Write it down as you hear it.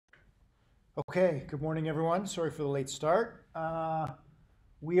Okay, good morning, everyone. Sorry for the late start.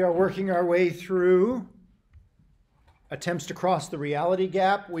 We are working our way through attempts to cross the reality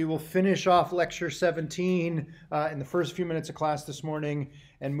gap. We will finish off lecture 17 in the first few minutes of class this morning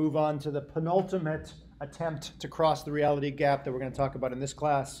and move on to the penultimate attempt to cross the reality gap that we're going to talk about in this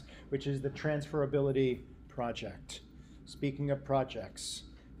class, which is the transferability project. Speaking of projects,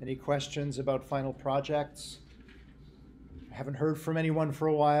 any questions about final projects? I haven't heard from anyone for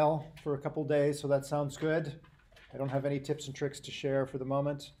a while, for a couple days, so that sounds good. I don't have any tips and tricks to share for the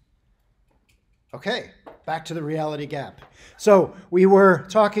moment. Okay, back to the reality gap. So we were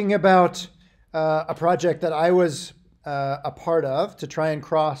talking about a project that I was a part of to try and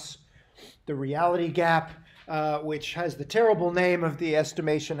cross the reality gap, which has the terrible name of the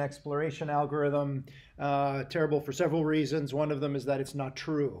estimation exploration algorithm. Terrible for several reasons. One of them is that it's not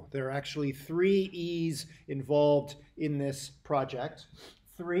true. There are actually 3 E's involved in this project.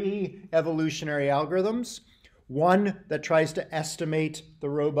 3 evolutionary algorithms. One that tries to estimate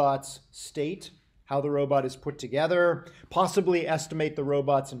the robot's state, how the robot is put together, possibly estimate the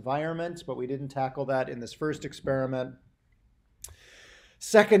robot's environment, but we didn't tackle that in this first experiment.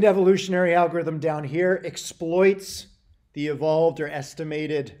 Second evolutionary algorithm down here exploits the evolved or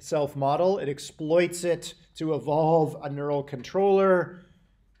estimated self-model. It exploits it to evolve a neural controller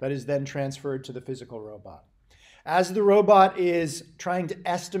that is then transferred to the physical robot. As the robot is trying to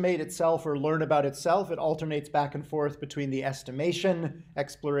estimate itself or learn about itself, it alternates back and forth between the estimation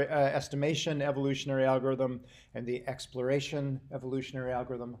evolutionary algorithm and the exploration evolutionary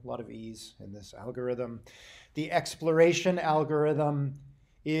algorithm. A lot of E's in this algorithm. The exploration algorithm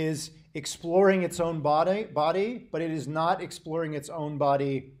is exploring its own body, but it is not exploring its own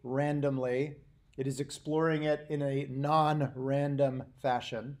body randomly. It is exploring it in a non-random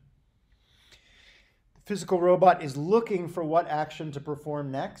fashion. The physical robot is looking for what action to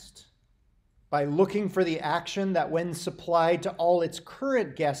perform next by looking for the action that, when supplied to all its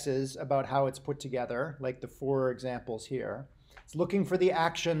current guesses about how it's put together, like the 4 examples here, it's looking for the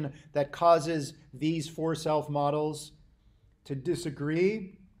action that causes these 4 self-models to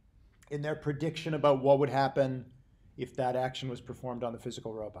disagree in their prediction about what would happen if that action was performed on the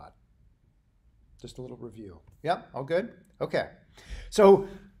physical robot. Just a little review. Yep, all good? Okay. So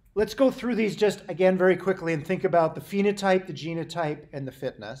let's go through these just again very quickly and think about the phenotype, the genotype, and the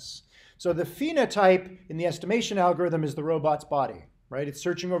fitness. So the phenotype in the estimation algorithm is the robot's body, right? It's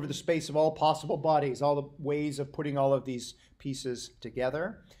searching over the space of all possible bodies, all the ways of putting all of these pieces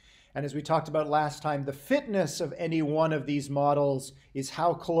together. And as we talked about last time, the fitness of any one of these models is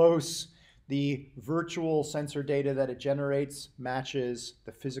how close the virtual sensor data that it generates matches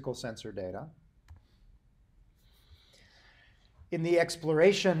the physical sensor data. In the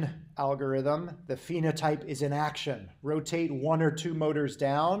exploration algorithm, the phenotype is in action. Rotate 1 or 2 motors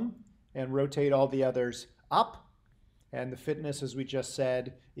down and rotate all the others up. And the fitness, as we just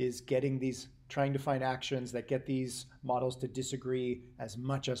said, is trying to find actions that get these models to disagree as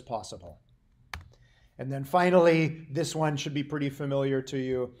much as possible. And then finally, this one should be pretty familiar to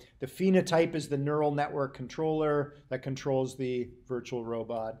you. The phenotype is the neural network controller that controls the virtual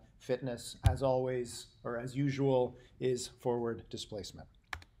robot. Fitness, as always, or as usual, is forward displacement.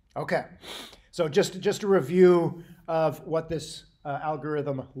 Okay, so just a review of what this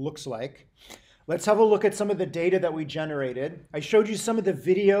algorithm looks like. Let's have a look at some of the data that we generated. I showed you some of the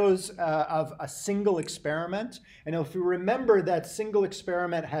videos of a single experiment. And if you remember, that single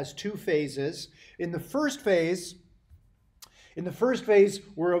experiment has 2 phases. In the first phase,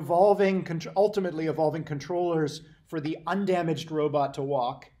 we're ultimately evolving controllers for the undamaged robot to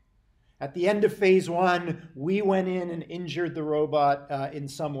walk. At the end of phase 1, we went in and injured the robot in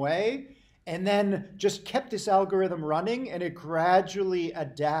some way, and then just kept this algorithm running, and it gradually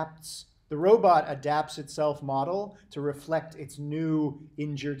adapts. The robot adapts its self-model to reflect its new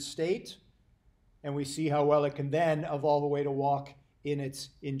injured state, and we see how well it can then evolve a way to walk in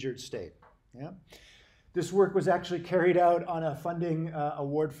its injured state. Yeah? This work was actually carried out on a funding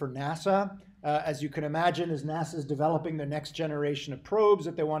award for NASA. As you can imagine, as NASA is developing the next generation of probes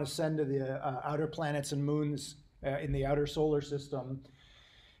that they want to send to the outer planets and moons in the outer solar system,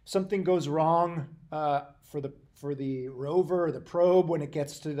 something goes wrong for the rover or the probe when it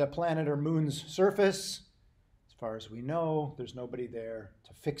gets to the planet or moon's surface. As far as we know, there's nobody there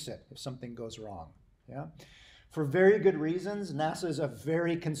to fix it if something goes wrong. Yeah? For very good reasons, NASA is a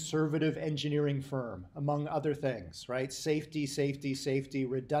very conservative engineering firm, among other things, right? Safety, safety, safety,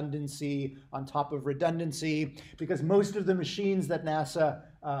 redundancy on top of redundancy, because most of the machines that NASA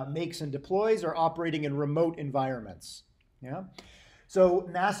makes and deploys are operating in remote environments. Yeah? So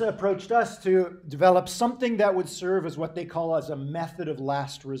NASA approached us to develop something that would serve as what they call as a method of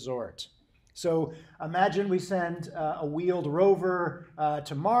last resort. So imagine we send a wheeled rover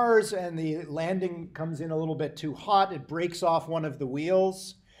to Mars, and the landing comes in a little bit too hot. It breaks off one of the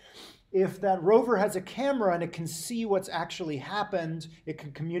wheels. If that rover has a camera and it can see what's actually happened, it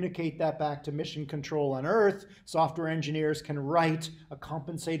can communicate that back to mission control on Earth. Software engineers can write a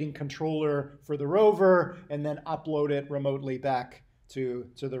compensating controller for the rover and then upload it remotely back to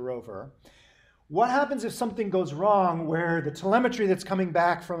the rover. What happens if something goes wrong where the telemetry that's coming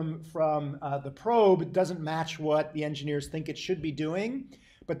back from the probe doesn't match what the engineers think it should be doing,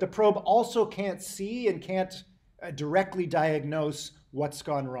 but the probe also can't see and can't directly diagnose what's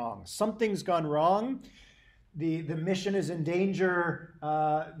gone wrong? Something's gone wrong. The mission is in danger.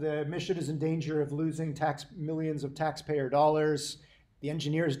 The mission is in danger of losing millions of taxpayer dollars. The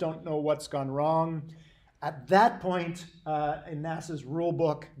engineers don't know what's gone wrong. At that point, in NASA's rule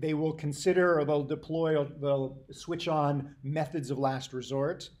book, they will consider, or they'll switch on methods of last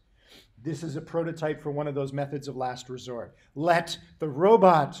resort. This is a prototype for one of those methods of last resort. Let the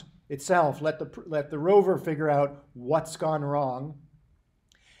robot itself, let the rover figure out what's gone wrong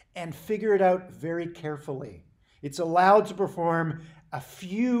and figure it out very carefully. It's allowed to perform a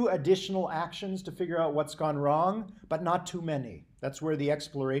few additional actions to figure out what's gone wrong, but not too many. That's where the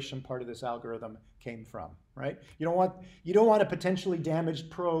exploration part of this algorithm came from, right? You don't want a potentially damaged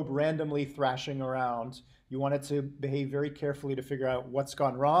probe randomly thrashing around. You want it to behave very carefully to figure out what's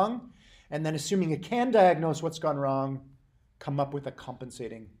gone wrong, and then assuming it can diagnose what's gone wrong, come up with a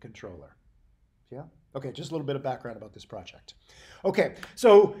compensating controller. Yeah? Okay, just a little bit of background about this project. Okay,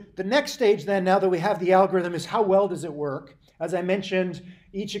 so the next stage then, now that we have the algorithm, is how well does it work? As I mentioned,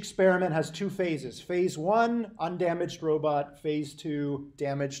 each experiment has two phases. Phase 1, undamaged robot. Phase 2,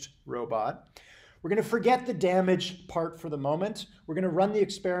 damaged robot. We're going to forget the damaged part for the moment. We're going to run the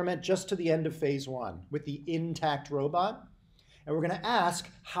experiment just to the end of phase 1 with the intact robot. And we're going to ask,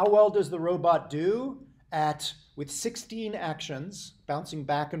 how well does the robot do with 16 actions, bouncing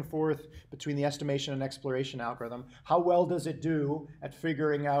back and forth between the estimation and exploration algorithm? How well does it do at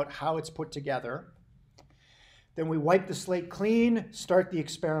figuring out how it's put together? Then we wipe the slate clean, start the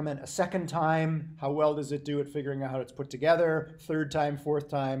experiment a second time. How well does it do at figuring out how it's put together? Third time, fourth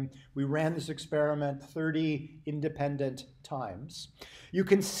time. We ran this experiment 30 independent times. You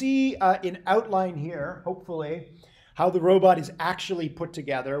can see in outline here, hopefully, how the robot is actually put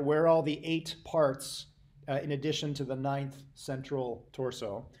together, where all the 8 parts, in addition to the 9th central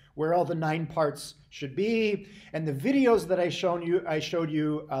torso, where all the 9 parts should be. And the videos that I showed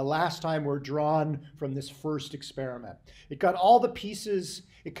you last time were drawn from this first experiment. It got all the pieces,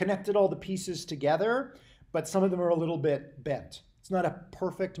 it connected all the pieces together, but some of them are a little bit bent. It's not a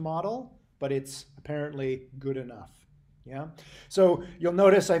perfect model, but it's apparently good enough. Yeah. So you'll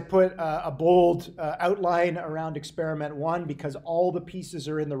notice I put a bold outline around experiment 1 because all the pieces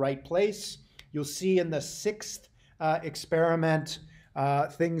are in the right place. You'll see in the 6th experiment,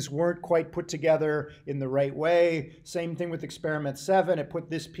 things weren't quite put together in the right way. Same thing with experiment 7. It put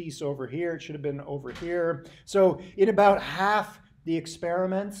this piece over here. It should have been over here. So in about half the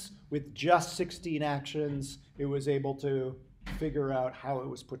experiments, with just 16 actions, it was able to figure out how it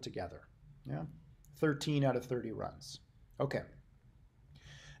was put together. Yeah, 13 out of 30 runs. Okay.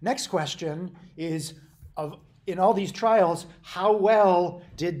 Next question is, in all these trials, how well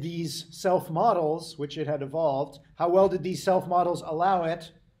did these self-models, which it had evolved, how well did these self-models allow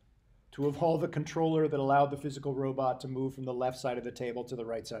it to evolve a controller that allowed the physical robot to move from the left side of the table to the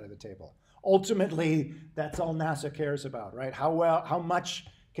right side of the table? Ultimately, that's all NASA cares about, right? How much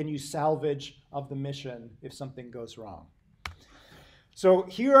can you salvage of the mission if something goes wrong? So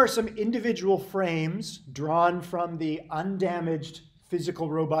here are some individual frames drawn from the undamaged physical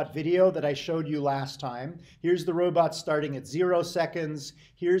robot video that I showed you last time. Here's the robot starting at 0 seconds.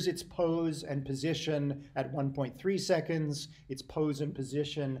 Here's its pose and position at 1.3 seconds, its pose and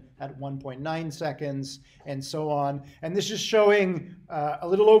position at 1.9 seconds, and so on. And this is showing a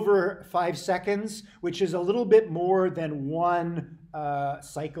little over 5 seconds, which is a little bit more than one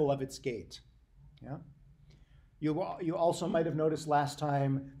cycle of its gait. Yeah. You also might have noticed last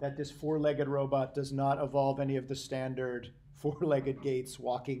time that this 4-legged robot does not evolve any of the standard 4-legged gaits,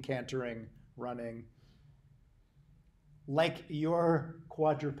 walking, cantering, running. Like your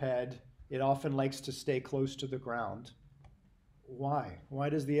quadruped, it often likes to stay close to the ground. Why? Why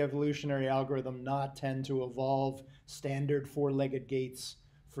does the evolutionary algorithm not tend to evolve standard 4-legged gaits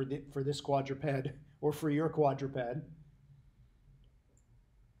for this quadruped or for your quadruped?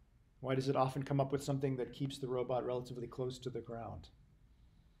 Why does it often come up with something that keeps the robot relatively close to the ground?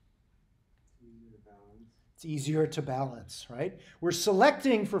 It's easier to balance, right? We're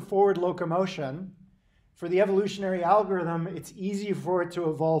selecting for forward locomotion For the evolutionary algorithm, it's easy for it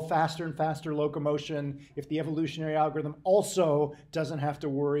to evolve faster and faster locomotion if the evolutionary algorithm also doesn't have to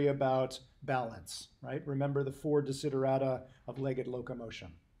worry about balance, right? Remember the 4 desiderata of legged locomotion,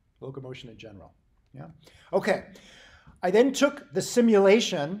 locomotion in general. Yeah. Okay. I then took the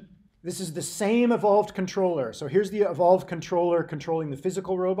simulation. This is the same evolved controller. So here's the evolved controller controlling the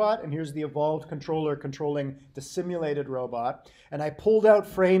physical robot, and here's the evolved controller controlling the simulated robot. And I pulled out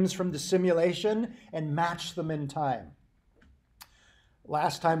frames from the simulation and matched them in time.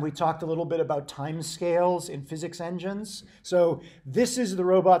 Last time we talked a little bit about time scales in physics engines. So this is the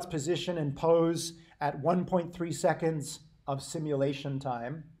robot's position and pose at 1.3 seconds of simulation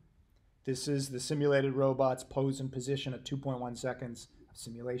time. This is the simulated robot's pose and position at 2.1 seconds of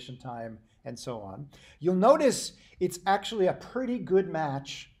simulation time, and so on. You'll notice it's actually a pretty good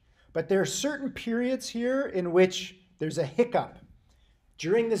match, but there are certain periods here in which there's a hiccup.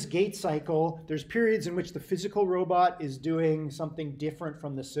 During this gate cycle, there's periods in which the physical robot is doing something different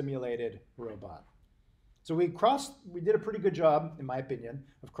from the simulated robot. So we did a pretty good job, in my opinion,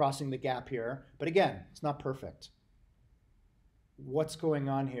 of crossing the gap here. But again, it's not perfect. What's going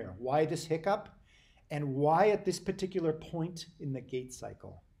on here? Why this hiccup? And why at this particular point in the gate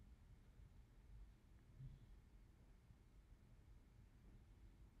cycle?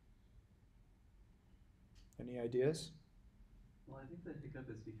 Any ideas? Well, I think the hiccup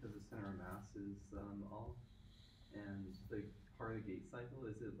is because the center of mass is off, and the part of the gate cycle,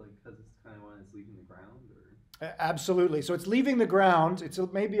 is it like because it's kind of when it's leaving the ground, or? Absolutely. So it's leaving the ground. It's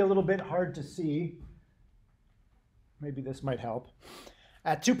maybe a little bit hard to see. Maybe this might help.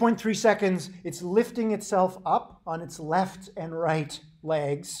 At 2.3 seconds, it's lifting itself up on its left and right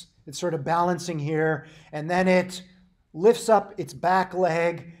legs. It's sort of balancing here, and then it lifts up its back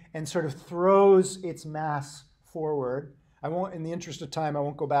leg and sort of throws its mass forward. I won't, in the interest of time, I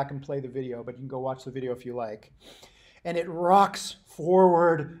won't go back and play the video, but you can go watch the video if you like. And it rocks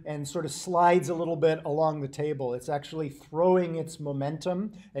forward and sort of slides a little bit along the table. It's actually throwing its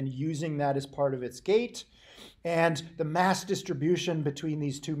momentum and using that as part of its gait. And the mass distribution between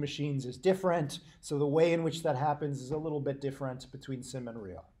these two machines is different. So the way in which that happens is a little bit different between sim and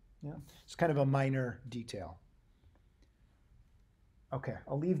real. Yeah? It's kind of a minor detail. Okay,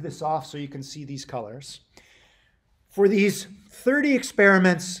 I'll leave this off so you can see these colors. For these 30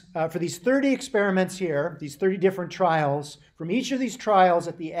 experiments, here, these 30 different trials, from each of these trials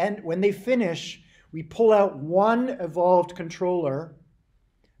at the end, when they finish, we pull out one evolved controller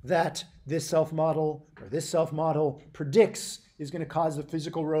that this self-model predicts is going to cause the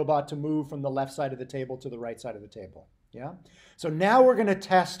physical robot to move from the left side of the table to the right side of the table. Yeah? So now we're going to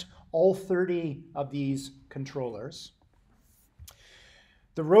test all 30 of these controllers.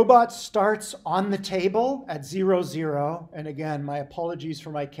 The robot starts on the table at 0, 0. And again, my apologies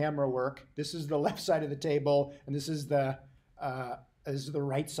for my camera work. This is the left side of the table, and this is the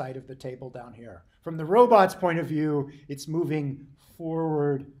right side of the table down here. From the robot's point of view, it's moving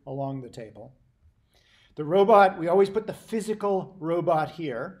forward along the table. The robot, we always put the physical robot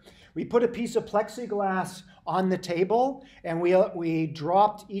here. We put a piece of plexiglass on the table, and we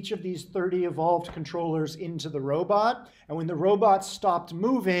dropped each of these 30 evolved controllers into the robot. And when the robot stopped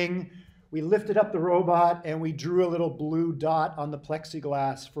moving, we lifted up the robot and we drew a little blue dot on the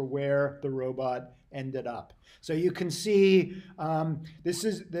plexiglass for where the robot ended up. So you can see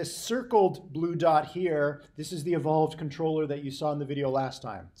this circled blue dot here. This is the evolved controller that you saw in the video last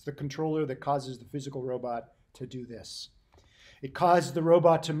time. It's the controller that causes the physical robot to do this. It caused the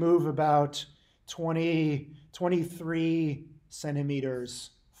robot to move about 23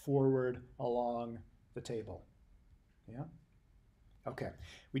 centimeters forward along the table. Yeah? Okay.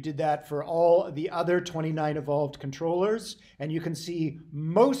 We did that for all the other 29 evolved controllers, and you can see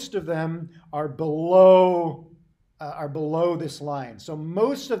most of them are below this line. So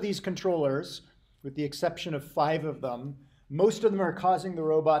most of these controllers, with the exception of 5 of them, most of them are causing the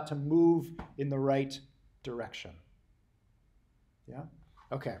robot to move in the right direction. Yeah?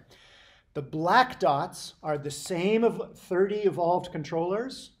 Okay. The black dots are the same of 30 evolved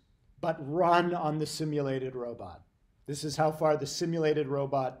controllers, but run on the simulated robot. This is how far the simulated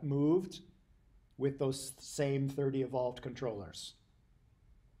robot moved with those same 30 evolved controllers.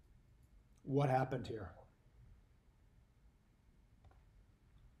 What happened here?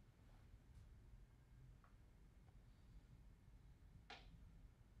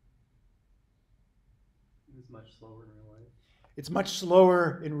 It was much slower in real life. It's much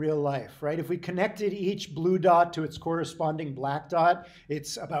slower in real life, right? If we connected each blue dot to its corresponding black dot,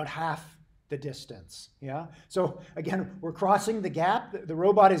 it's about half the distance, yeah? So again, we're crossing the gap. The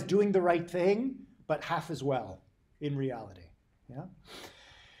robot is doing the right thing, but half as well in reality, yeah?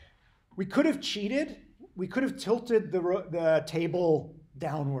 We could have cheated we could have tilted the table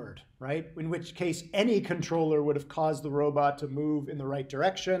downward, right? In which case any controller would have caused the robot to move in the right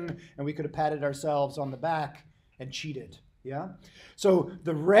direction, and we could have patted ourselves on the back and cheated, yeah? So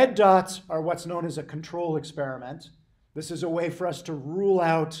the red dots are what's known as a control experiment. This is a way for us to rule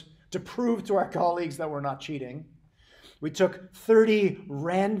out, to prove to our colleagues that we're not cheating. We took 30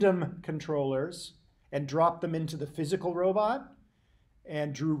 random controllers and dropped them into the physical robot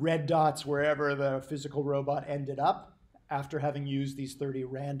and drew red dots wherever the physical robot ended up after having used these 30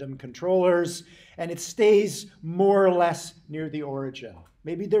 random controllers, and it stays more or less near the origin.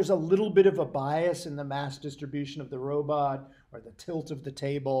 Maybe there's a little bit of a bias in the mass distribution of the robot or the tilt of the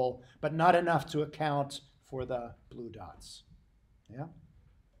table, but not enough to account for the blue dots. Yeah?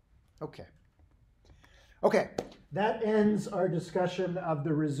 Okay. Okay, that ends our discussion of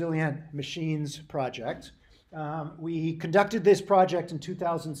the Resilient Machines project. We conducted this project in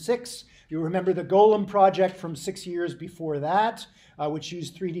 2006. You remember the Golem project from 6 years before that, which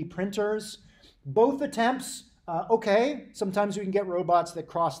used 3D printers. Both attempts, okay, sometimes we can get robots that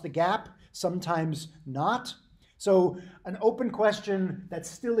cross the gap, sometimes not. So an open question that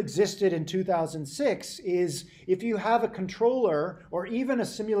still existed in 2006 is if you have a controller or even a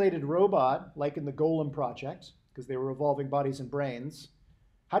simulated robot, like in the Golem project, because they were evolving bodies and brains,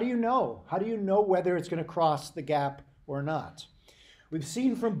 how do you know? How do you know whether it's going to cross the gap or not? We've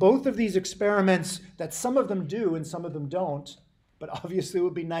seen from both of these experiments that some of them do and some of them don't, but obviously it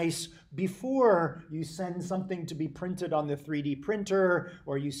would be nice before you send something to be printed on the 3D printer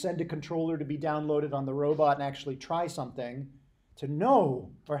or you send a controller to be downloaded on the robot and actually try something to know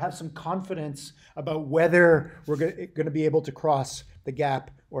or have some confidence about whether we're going to be able to cross the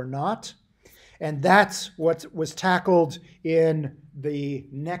gap or not. And that's what was tackled in the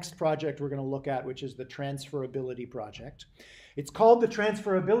next project we're going to look at, which is the Transferability project. It's called the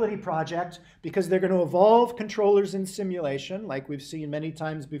Transferability project because they're going to evolve controllers in simulation, like we've seen many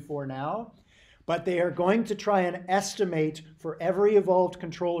times before now, but they are going to try and estimate for every evolved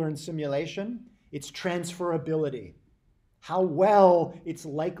controller in simulation its transferability, how well it's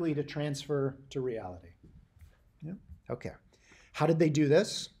likely to transfer to reality. Yeah? Okay. How did they do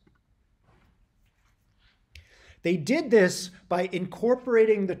this? They did this by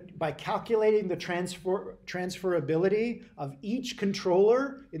by calculating the transferability of each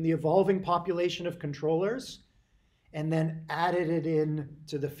controller in the evolving population of controllers, and then added it in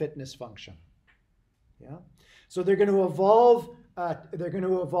to the fitness function. Yeah. So they're going to evolve.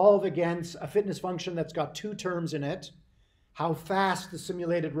 Against a fitness function that's got two terms in it: how fast the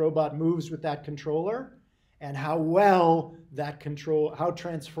simulated robot moves with that controller, and how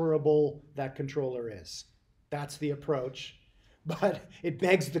transferable that controller is. That's the approach, but it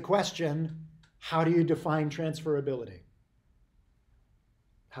begs the question, how do you define transferability?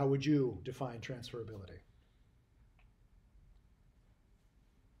 How would you define transferability?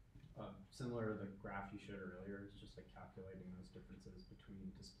 Similar to the graph you showed earlier, it's just like calculating those differences between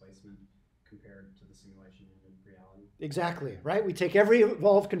displacement compared to the simulation and reality. Exactly, right? We take every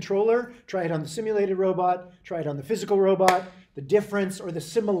evolved controller, try it on the simulated robot, try it on the physical robot, the difference or the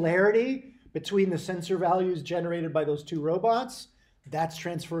similarity between the sensor values generated by those two robots, that's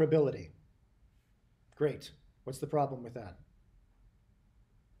transferability. Great. What's the problem with that?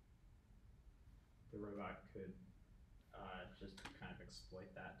 The robot could just kind of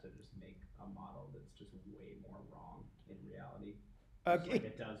exploit that to just make a model that's just way more wrong in reality.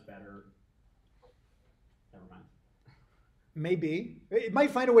 It does better. Never mind. Maybe. It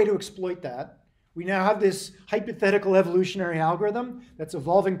might find a way to exploit that. We now have this hypothetical evolutionary algorithm that's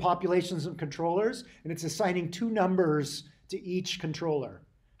evolving populations of controllers, and it's assigning two numbers to each controller: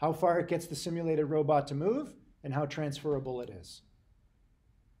 how far it gets the simulated robot to move and how transferable it is.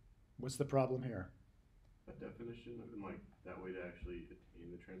 What's the problem here? A definition of like that way to actually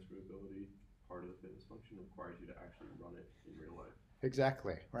attain the transferability part of the fitness function requires you to actually run it in real life.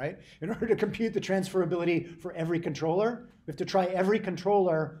 Exactly, right? In order to compute the transferability for every controller, we have to try every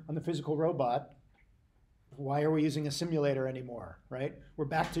controller on the physical robot. Why are we using a simulator anymore, right? We're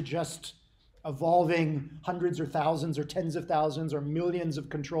back to just evolving hundreds or thousands or tens of thousands or millions of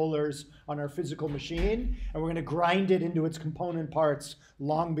controllers on our physical machine, and we're going to grind it into its component parts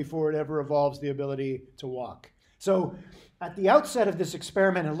long before it ever evolves the ability to walk. So at the outset of this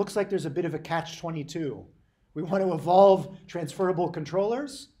experiment, it looks like there's a bit of a catch-22. We want to evolve transferable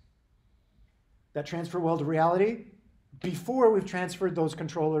controllers that transfer well to reality before we've transferred those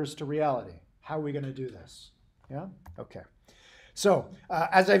controllers to reality. How are we going to do this? Yeah? Okay. So,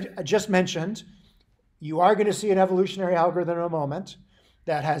 as I just mentioned, you are going to see an evolutionary algorithm in a moment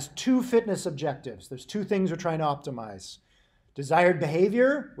that has two fitness objectives. There's two things we're trying to optimize. Desired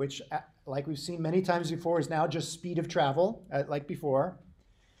behavior, which like we've seen many times before, is now just speed of travel, like before.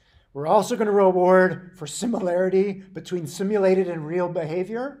 We're also going to reward for similarity between simulated and real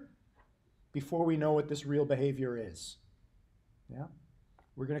behavior before we know what this real behavior is. Yeah?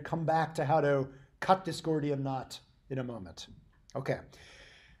 We're going to come back to how to cut this Gordian knot in a moment. Okay.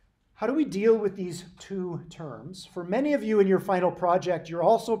 How do we deal with these two terms? For many of you in your final project, you're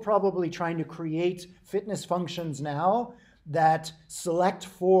also probably trying to create fitness functions now that select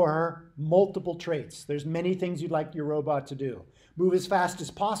for multiple traits. There's many things you'd like your robot to do. Move as fast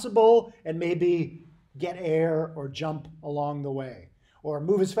as possible and maybe get air or jump along the way. Or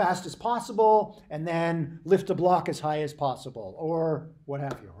move as fast as possible and then lift a block as high as possible, or what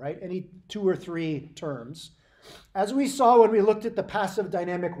have you, right? Any 2 or 3 terms. As we saw when we looked at the passive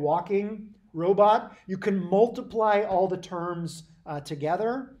dynamic walking robot, you can multiply all the terms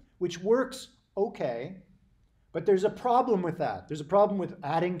together, which works okay, but there's a problem with that. There's a problem with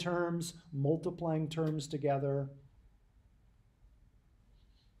adding terms, multiplying terms together.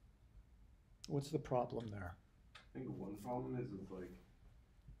 What's the problem there? I think one problem is like,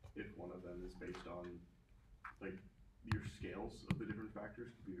 if one of them is based on, like, your scales of the different factors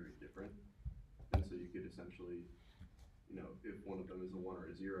could be very different. And so you could essentially, you know, if one of them is a 1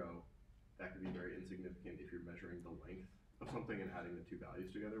 or a 0, that could be very insignificant if you're measuring the length of something and adding the 2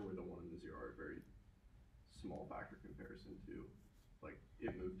 values together, where the 1 and the 0 are a very small factor comparison to, like,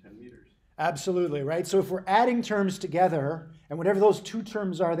 it moved 10 meters. Absolutely, right? So if we're adding terms together, and whatever those 2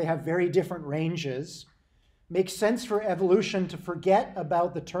 terms are, they have very different ranges, makes sense for evolution to forget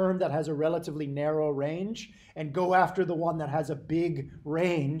about the term that has a relatively narrow range and go after the one that has a big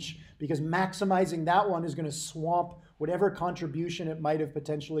range, because maximizing that one is going to swamp whatever contribution it might have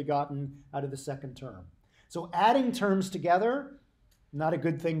potentially gotten out of the second term. So adding terms together, not a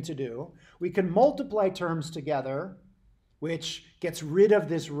good thing to do. We can multiply terms together, which gets rid of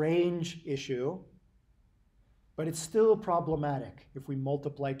this range issue, but it's still problematic if we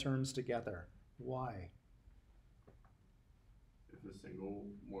multiply terms together. Why? If a single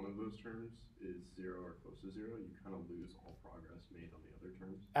one of those terms is 0 or close to 0, you kind of lose all progress made on the other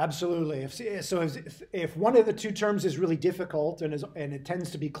terms. Absolutely. If one of the 2 terms is really difficult and it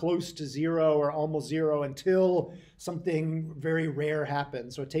tends to be close to 0 or almost 0 until something very rare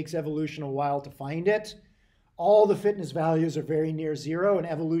happens, so it takes evolution a while to find it, all the fitness values are very near 0 and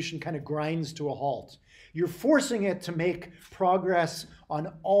evolution kind of grinds to a halt. You're forcing it to make progress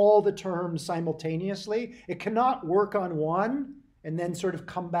on all the terms simultaneously. It cannot work on one and then sort of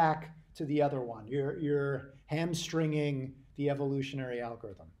come back to the other one. You're hamstringing the evolutionary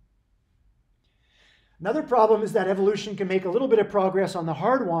algorithm. Another problem is that evolution can make a little bit of progress on the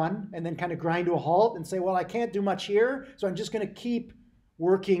hard one and then kind of grind to a halt and say, well, I can't do much here, so I'm just going to keep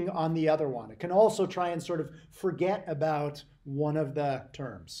working on the other one. It can also try and sort of forget about one of the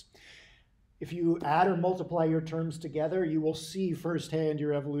terms. If you add or multiply your terms together, you will see firsthand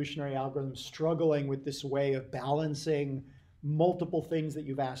your evolutionary algorithm struggling with this way of balancing multiple things that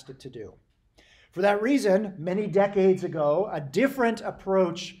you've asked it to do. For that reason, many decades ago, a different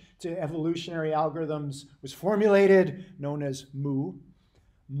approach to evolutionary algorithms was formulated, known as MOO,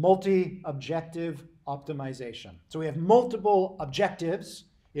 multi-objective optimization. So we have multiple objectives,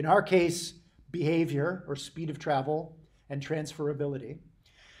 in our case, behavior or speed of travel and transferability.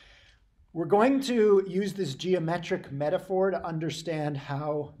 We're going to use this geometric metaphor to understand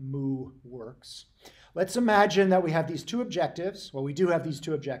how MOO works. Let's imagine that we have these 2 objectives. Well, we do have these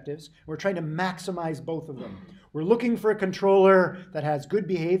 2 objectives. We're trying to maximize both of them. We're looking for a controller that has good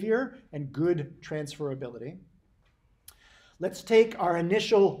behavior and good transferability. Let's take our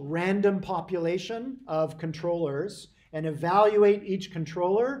initial random population of controllers and evaluate each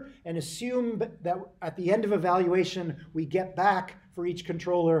controller and assume that at the end of evaluation, we get back for each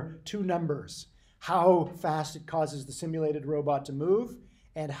controller 2 numbers: how fast it causes the simulated robot to move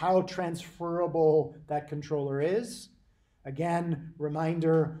and how transferable that controller is. Again,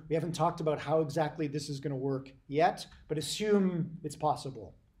 reminder, we haven't talked about how exactly this is going to work yet, but assume it's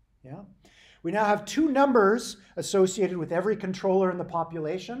possible. Yeah? We now have 2 numbers associated with every controller in the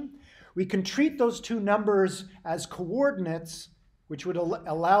population. We can treat those 2 numbers as coordinates, which would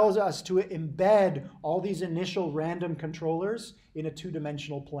allow us to embed all these initial random controllers in a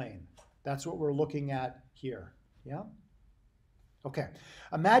 2-dimensional plane. That's what we're looking at here. Yeah? Okay.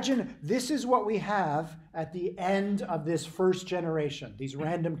 Imagine this is what we have at the end of this first generation, these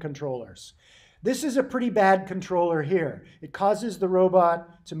random controllers. This is a pretty bad controller here. It causes the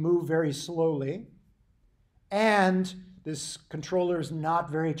robot to move very slowly, and this controller is not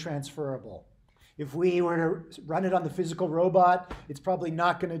very transferable. If we were to run it on the physical robot, it's probably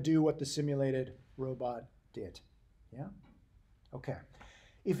not going to do what the simulated robot did. Yeah? Okay.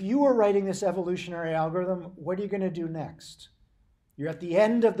 If you were writing this evolutionary algorithm, what are you going to do next? You're at the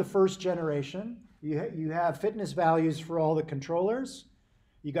end of the first generation. You have fitness values for all the controllers.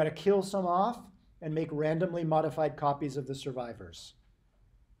 You got to kill some off and make randomly modified copies of the survivors.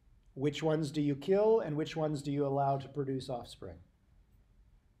 Which ones do you kill and which ones do you allow to produce offspring?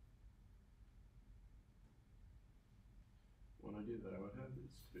 When I do that, I would have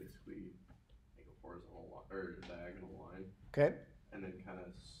this basically like a horizontal line or a diagonal line, Okay. and then kind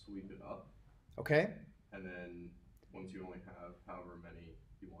of sweep it up. Okay. And then once you only have however many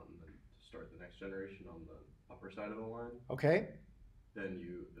you want, and then to start the next generation on the upper side of the line, Okay. then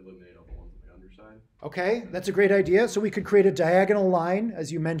you eliminate all the ones on the underside. Okay, that's a great idea. So we could create a diagonal line,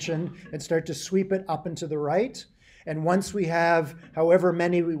 as you mentioned, and start to sweep it up and to the right. And once we have however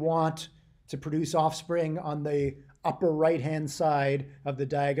many we want to produce offspring on the upper right-hand side of the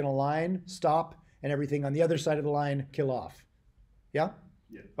diagonal line, stop, and everything on the other side of the line, kill off. Yeah?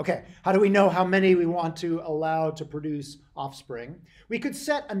 Yeah. Okay, how do we know how many we want to allow to produce offspring? We could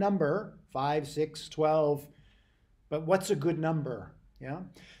set a number, 5, 6, 12, but what's a good number? Yeah,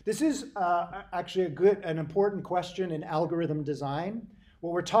 this is actually an important question in algorithm design.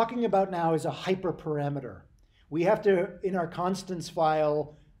 What we're talking about now is a hyperparameter. We have to, in our constants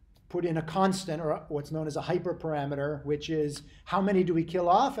file, put in a constant, or what's known as a hyperparameter, which is how many do we kill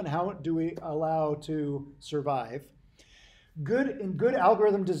off and how do we allow to survive. In good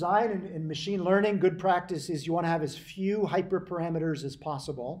algorithm design and in machine learning, good practice is you want to have as few hyperparameters as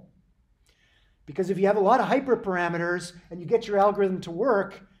possible. Because if you have a lot of hyperparameters and you get your algorithm to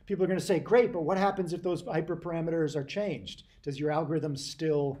work, people are going to say, great, but what happens if those hyperparameters are changed? Does your algorithm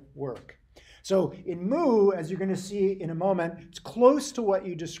still work? So in Mu, as you're going to see in a moment, it's close to what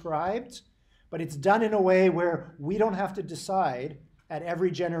you described, but it's done in a way where we don't have to decide at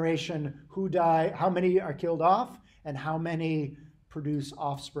every generation who die, how many are killed off, and how many produce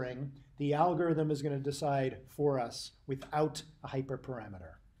offspring. The algorithm is going to decide for us without a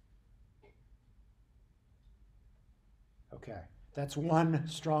hyperparameter. Okay, that's one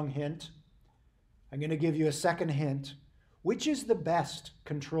strong hint. I'm going to give you a second hint. Which is the best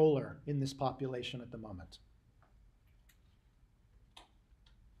controller in this population at the moment?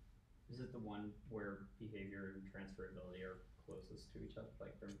 Is it the one where behavior and transferability are closest to each other,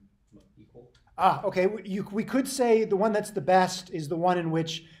 like they're equal? Okay, we could say the one that's the best is the one in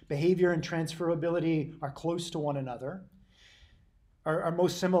which behavior and transferability are close to one another, are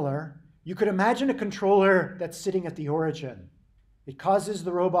most similar. You could imagine a controller that's sitting at the origin. It causes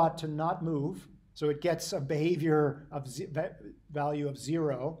the robot to not move, so it gets a behavior of value of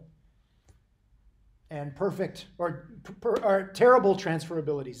 0, and perfect or terrible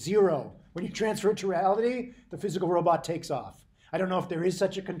transferability, 0. When you transfer it to reality, the physical robot takes off. I don't know if there is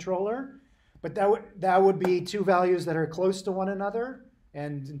such a controller, but that would be two values that are close to one another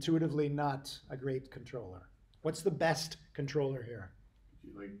and intuitively not a great controller. What's the best controller here?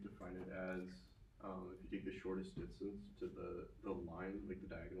 Could you like define it as if you take the shortest distance to the line, like the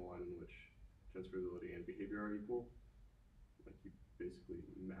diagonal line in which transferability and behavior are equal, like you basically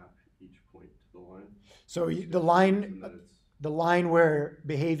map each point to the line. So the line where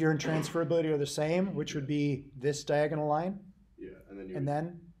behavior and transferability are the same, which would be this diagonal line. Yeah, and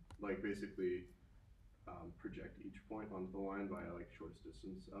then you like basically project each point onto the line via like shortest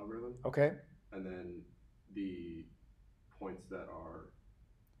distance algorithm. Okay. And then the points that are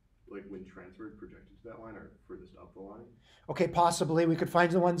like when transferred projected to that line are furthest up the line. Okay, possibly we could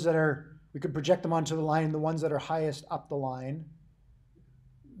find the ones that are, we could project them onto the line, and the ones that are highest up the line.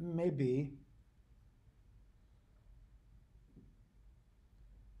 Maybe.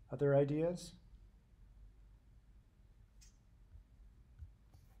 Other ideas?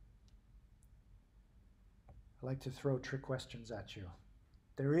 I like to throw trick questions at you.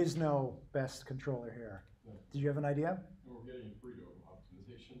 There is no best controller here. Did you have an idea? We're getting Pareto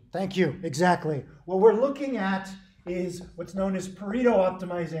optimization. Thank you, exactly. What we're looking at is what's known as Pareto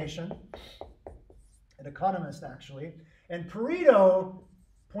optimization, an economist actually. And Pareto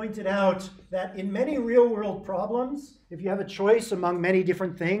pointed out that in many real-world problems, if you have a choice among many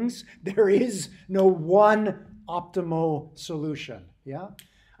different things, there is no one optimal solution. Yeah?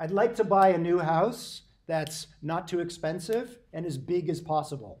 I'd like to buy a new house that's not too expensive and as big as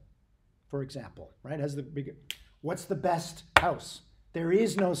possible, for example, right? What's the best house? There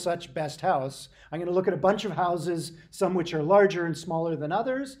is no such best house. I'm going to look at a bunch of houses, some which are larger and smaller than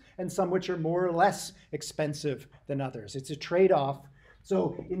others, and some which are more or less expensive than others. It's a trade-off.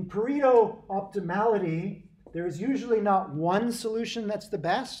 So in Pareto optimality, there is usually not one solution that's the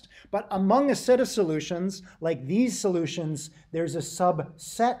best, but among a set of solutions, like these solutions, there's a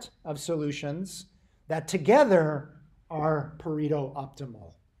subset of solutions that together are Pareto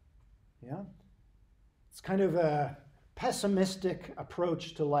optimal. Yeah? It's kind of a pessimistic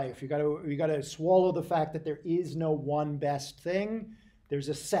approach to life. You gotta swallow the fact that there is no one best thing. There's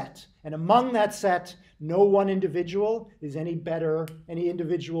a set. And among that set, no one individual is any better, any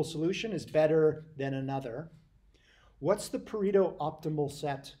individual solution is better than another. What's the Pareto optimal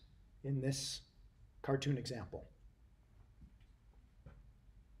set in this cartoon example?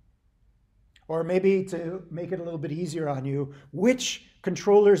 Or maybe to make it a little bit easier on you, which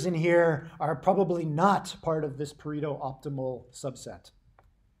controllers in here are probably not part of this Pareto optimal subset?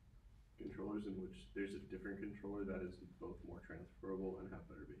 Controllers in which there's a different controller that is both more transferable and have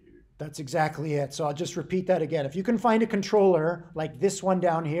better behavior. That's exactly it. So I'll just repeat that again. If you can find a controller like this one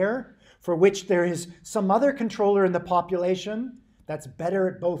down here, for which there is some other controller in the population that's better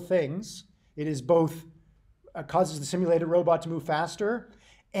at both things, it is both causes the simulated robot to move faster,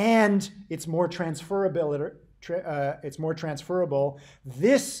 and it's more transferable.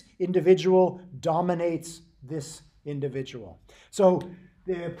 This individual dominates this individual. So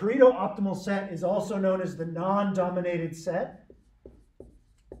the Pareto optimal set is also known as the non-dominated set.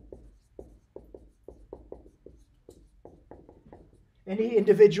 Any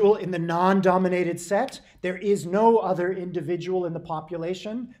individual in the non-dominated set, there is no other individual in the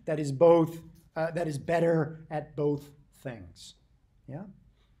population that is better at both things. Yeah?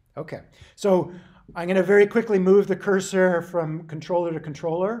 Okay. So I'm going to very quickly move the cursor from controller to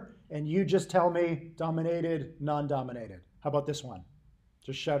controller, and you just tell me dominated, non-dominated. How about this one?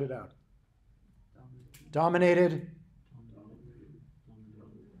 Just shout it out. Dominated.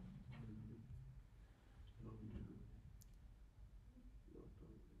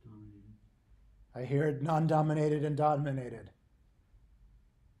 I hear non-dominated and dominated.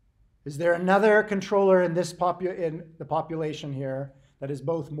 Is there another controller in this in the population here that is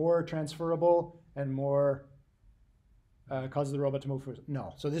both more transferable and more causes the robot to move first?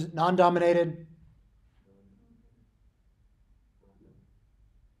 No. So this is non-dominated.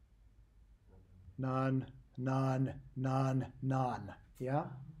 Non. Yeah?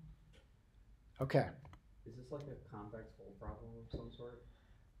 Okay. Is this like a convex hull problem of some sort?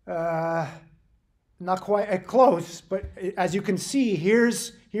 Not quite close, but as you can see, here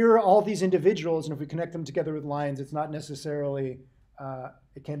are all these individuals, and if we connect them together with lines, it's not necessarily,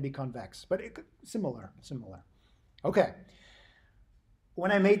 it can be convex, but similar. Okay.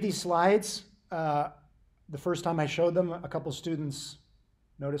 When I made these slides, the first time I showed them, a couple students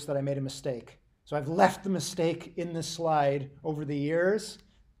noticed that I made a mistake. So I've left the mistake in this slide over the years,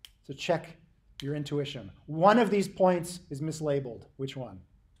 so check your intuition. One of these points is mislabeled. Which one?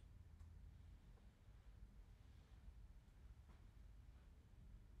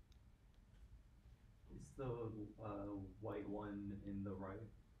 The white one in the right.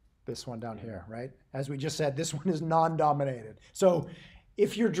 This one down here, right? As we just said, this one is non-dominated. So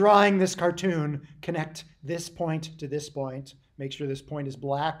if you're drawing this cartoon, connect this point to this point. Make sure this point is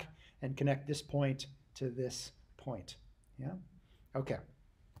black and connect this point to this point. Yeah? Okay.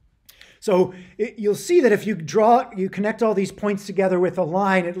 So you'll see that if you connect all these points together with a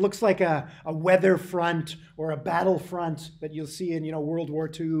line, it looks like a weather front or a battle front that you'll see in World War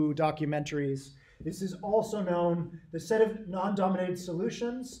II documentaries. This is also known, the set of non-dominated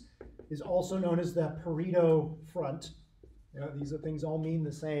solutions is also known as the Pareto front. These things all mean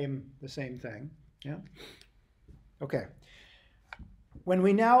the same thing. Yeah. Okay. When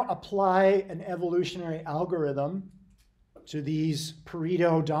we now apply an evolutionary algorithm to these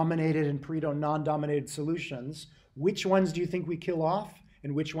Pareto dominated and Pareto non-dominated solutions, which ones do you think we kill off,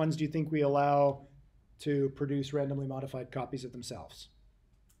 and which ones do you think we allow to produce randomly modified copies of themselves?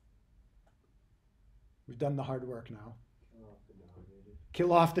 We've done the hard work now.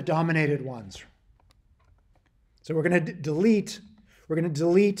 Kill off the dominated ones. So we're going to delete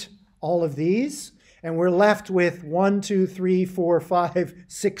all of these, and we're left with 1, 2, 3, 4, 5,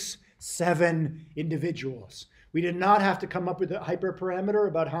 6, 7 individuals. We did not have to come up with a hyperparameter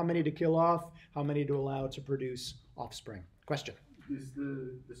about how many to kill off, how many to allow to produce offspring. Question? Is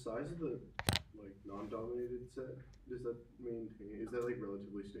the size of the non-dominated set, does that maintain, is that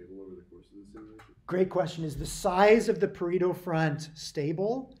relatively stable over the course of the simulation? Great question. Is the size of the Pareto front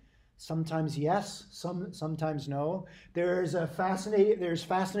stable? Sometimes yes, sometimes no. There's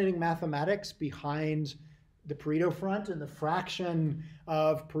fascinating mathematics behind the Pareto front and the fraction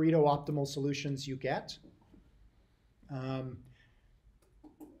of Pareto optimal solutions you get.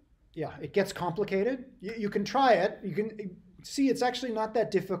 Yeah, it gets complicated. You can try it. You can see it's actually not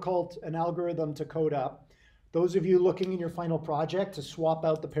that difficult an algorithm to code up. Those of you looking in your final project to swap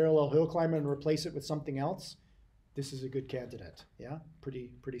out the parallel hill climber and replace it with something else, this is a good candidate. Yeah,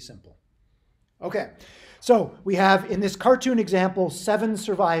 pretty simple. Okay, so we have in this cartoon example 7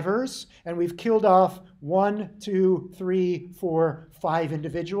 survivors, and we've killed off 1, 2, 3, 4, 5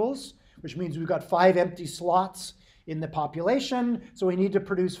 individuals, which means we've got 5 empty slots in the population, so we need to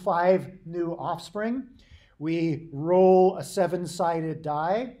produce 5 new offspring. We roll a 7-sided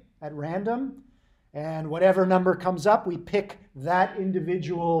die at random, and whatever number comes up, we pick that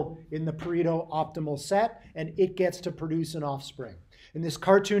individual in the Pareto optimal set, and it gets to produce an offspring. In this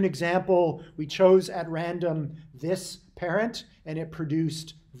cartoon example, we chose at random this parent, and it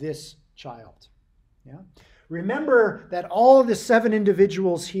produced this child. Yeah? Remember that all the 7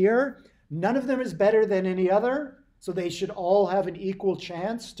 individuals here, none of them is better than any other, so they should all have an equal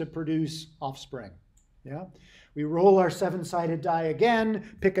chance to produce offspring. Yeah? We roll our 7-sided die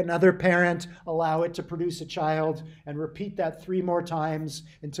again, pick another parent, allow it to produce a child, and repeat that 3 more times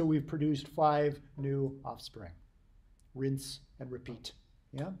until we've produced 5 new offspring. Rinse and repeat.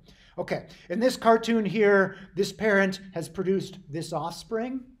 Yeah? Okay, in this cartoon here, this parent has produced this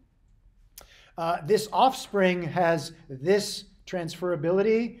offspring. This offspring has this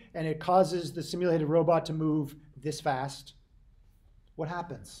transferability, and it causes the simulated robot to move this fast. What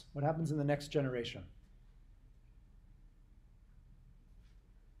happens? What happens in the next generation?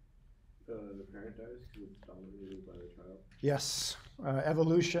 The parent dies because it's dominated by the child. Yes,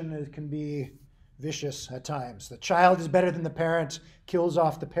 evolution can be vicious at times. The child is better than the parent, kills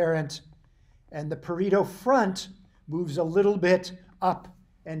off the parent, and the Pareto front moves a little bit up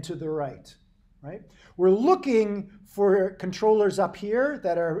and to the right. Right? We're looking for controllers up here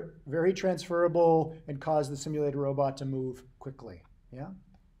that are very transferable and cause the simulated robot to move quickly. Yeah?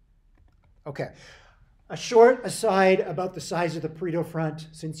 Okay. A short aside about the size of the Pareto front,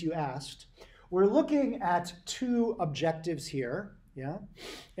 since you asked. We're looking at 2 objectives here. Yeah?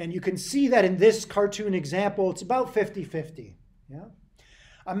 And you can see that in this cartoon example, it's about 50-50. Yeah?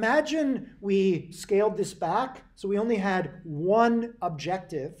 Imagine we scaled this back, so we only had 1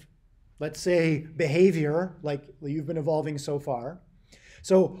 objective. Let's say behavior, like you've been evolving so far.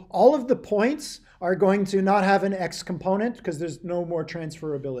 So all of the points are going to not have an X component because there's no more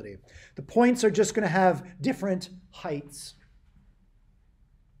transferability. The points are just going to have different heights.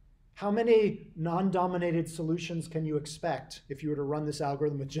 How many non-dominated solutions can you expect if you were to run this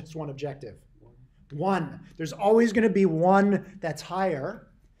algorithm with just 1 objective? 1. There's always going to be 1 that's higher.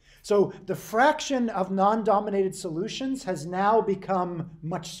 So the fraction of non-dominated solutions has now become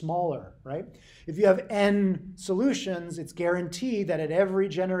much smaller, right? If you have n solutions, it's guaranteed that at every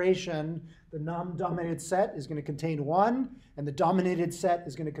generation, the non-dominated set is going to contain 1, and the dominated set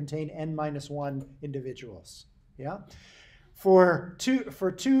is going to contain n-1 individuals. Yeah? For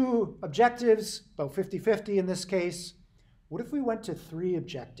two objectives, about 50-50 in this case, what if we went to 3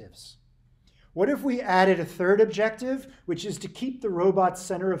 objectives? What if we added a 3rd objective, which is to keep the robot's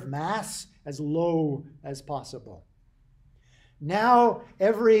center of mass as low as possible? Now,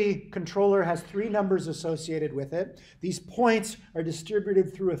 every controller has 3 numbers associated with it. These points are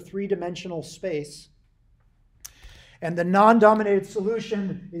distributed through a 3-dimensional space. And the non-dominated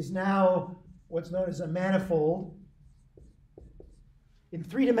solution is now what's known as a manifold. In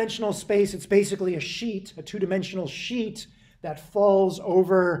 3-dimensional space, it's basically a sheet, a 2-dimensional sheet that falls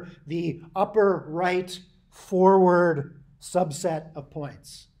over the upper right forward subset of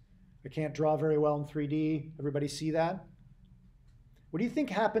points. I can't draw very well in 3D. Everybody see that? What do you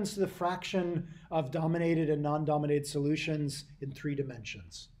think happens to the fraction of dominated and non-dominated solutions in 3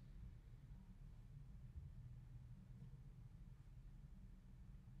 dimensions?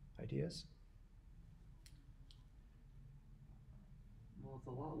 Ideas? Well, it's a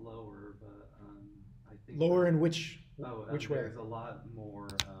lot lower, but I think Lower in which way? There's a lot more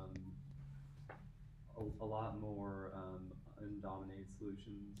undominated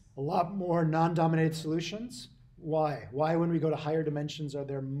solutions. A lot more non-dominated solutions? Why? Why when we go to higher dimensions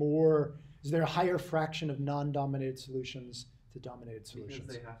is there a higher fraction of non-dominated solutions to dominated solutions?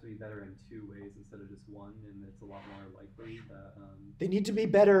 Because they have to be better in 2 ways instead of just 1, and it's a lot more likely that... They need to be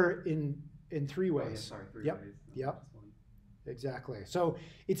better in 3 ways. Oh, yeah, sorry, 3 Yep. ways. Yep. Just 1. Exactly. So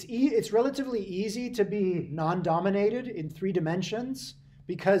it's relatively easy to be non-dominated in 3 dimensions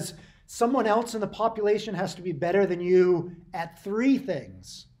because someone else in the population has to be better than you at 3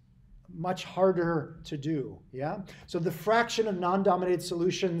 things. Much harder to do, yeah? So the fraction of non-dominated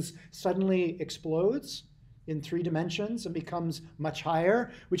solutions suddenly explodes in 3 dimensions and becomes much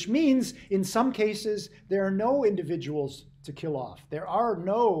higher, which means in some cases there are no individuals to kill off. There are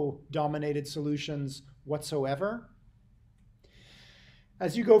no dominated solutions whatsoever.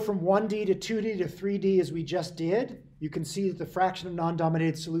 As you go from 1D to 2D to 3D, as we just did, you can see that the fraction of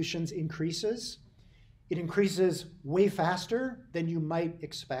non-dominated solutions increases. It increases way faster than you might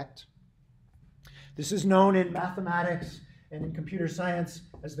expect. This is known in mathematics and in computer science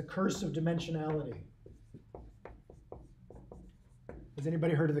as the curse of dimensionality. Has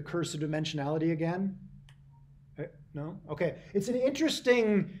anybody heard of the curse of dimensionality again? No? Okay. It's an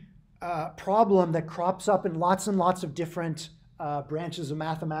interesting problem that crops up in lots and lots of different branches of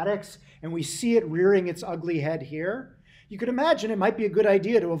mathematics, and we see it rearing its ugly head here. You could imagine it might be a good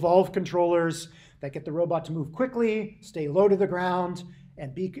idea to evolve controllers that get the robot to move quickly, stay low to the ground,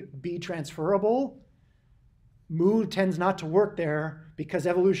 and be transferable. Mu tends not to work there because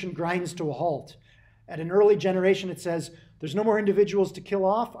evolution grinds to a halt. At an early generation, it says, there's no more individuals to kill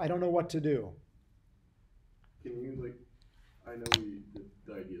off. I don't know what to do. Can you, like, I know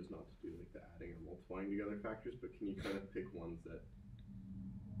the idea is not to do like the adding or multiplying together factors, but can you kind of pick ones that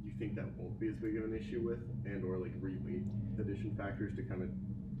you think that won't be as big of an issue with, and or like reweight addition factors to kind of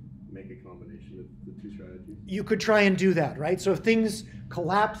make a combination of the two strategies? You could try and do that, right? So if things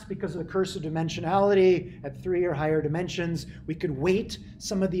collapse because of the curse of dimensionality at 3 or higher dimensions, we could weight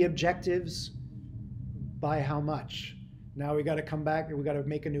some of the objectives by how much. Now we got to come back and we got to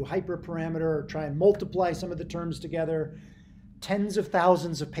make a new hyperparameter or try and multiply some of the terms together. Tens of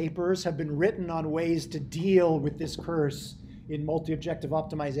thousands of papers have been written on ways to deal with this curse in multi-objective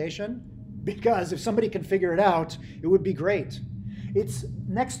optimization, because if somebody can figure it out, it would be great. It's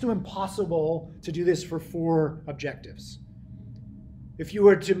next to impossible to do this for 4 objectives. If you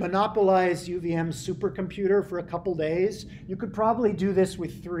were to monopolize UVM's supercomputer for a couple days, you could probably do this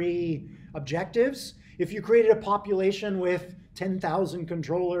with 3 objectives. If you created a population with 10,000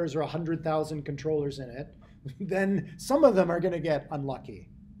 controllers or 100,000 controllers in it, then some of them are going to get unlucky.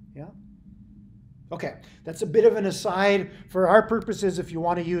 Yeah? Okay, that's a bit of an aside. For our purposes, if you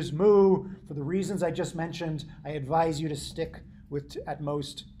want to use mu, for the reasons I just mentioned, I advise you to stick with at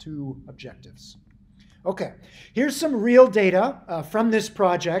most 2 objectives. Okay, here's some real data from this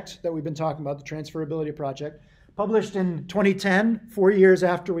project that we've been talking about, the Transferability project, published in 2010, 4 years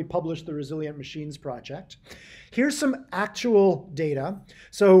after we published the Resilient Machines project. Here's some actual data.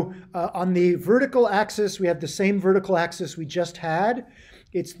 So on the vertical axis, we have the same vertical axis we just had.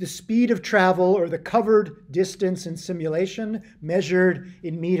 It's the speed of travel, or the covered distance in simulation, measured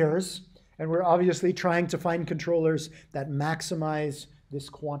in meters. And we're obviously trying to find controllers that maximize this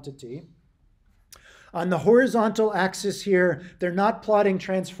quantity. On the horizontal axis here, they're not plotting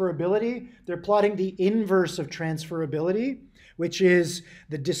transferability. They're plotting the inverse of transferability, which is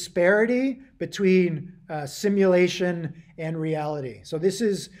the disparity between simulation and reality. So this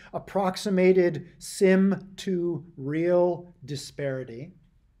is approximated sim to real disparity.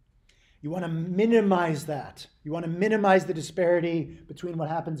 You want to minimize that. You want to minimize the disparity between what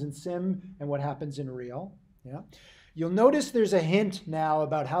happens in sim and what happens in real. Yeah? You'll notice there's a hint now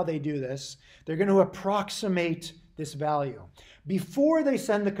about how they do this. They're going to approximate this value. Before they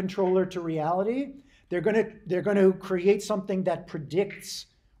send the controller to reality, they're going to create something that predicts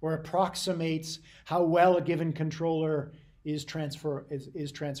or approximates how well a given controller is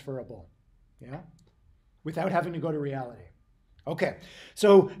transferable, yeah, without having to go to reality. Okay,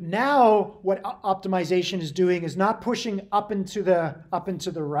 so now what optimization is doing is not pushing up and to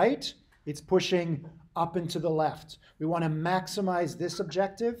the right. It's pushing up and to the left. We want to maximize this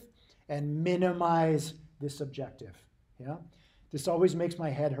objective and minimize this objective. Yeah, this always makes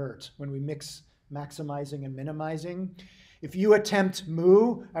my head hurt when we mix maximizing and minimizing. If you attempt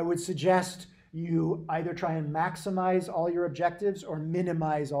mu, I would suggest you either try and maximize all your objectives or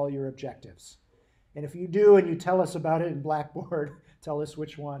minimize all your objectives. And if you do and you tell us about it in Blackboard, tell us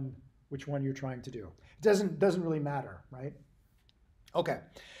which one you're trying to do. It doesn't really matter, right? Okay.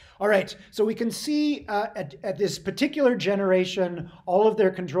 All right, so we can see at this particular generation, all of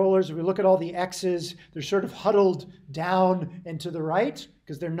their controllers, if we look at all the X's, they're sort of huddled down and to the right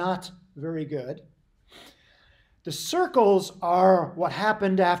because they're not very good. The circles are what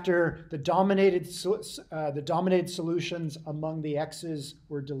happened after the dominated solutions among the X's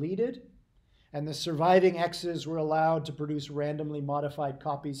were deleted, and the surviving X's were allowed to produce randomly modified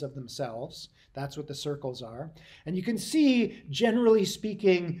copies of themselves. That's what the circles are. And you can see, generally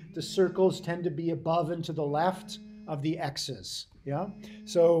speaking, the circles tend to be above and to the left of the X's. Yeah?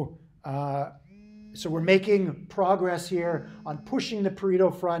 So we're making progress here on pushing the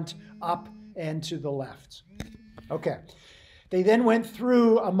Pareto front up and to the left. Okay. They then went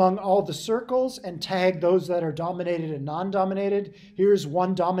through among all the circles and tagged those that are dominated and non-dominated. Here's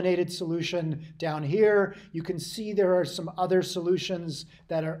one dominated solution down here. You can see there are some other solutions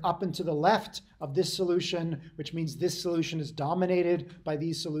that are up and to the left of this solution, which means this solution is dominated by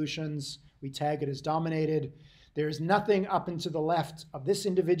these solutions. We tag it as dominated. There's nothing up and to the left of this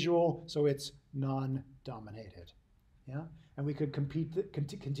individual, so it's non-dominated. Yeah? And we could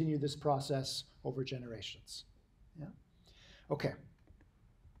continue this process over generations. Yeah? Okay.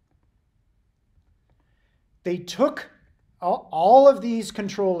 They took all of these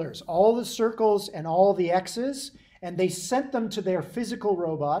controllers, all the circles and all the X's, and they sent them to their physical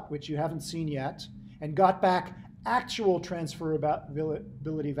robot, which you haven't seen yet, and got back actual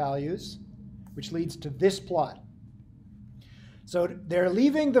transferability values, which leads to this plot. So they're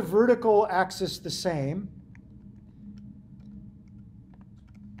leaving the vertical axis the same.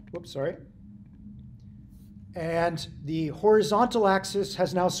 Whoops, sorry. And the horizontal axis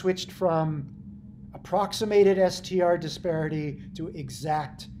has now switched from approximated STR disparity to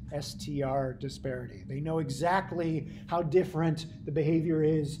exact STR disparity. They know exactly how different the behavior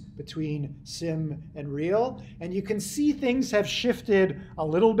is between sim and real. And you can see things have shifted a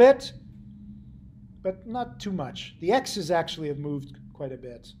little bit, but not too much. The X's actually have moved quite a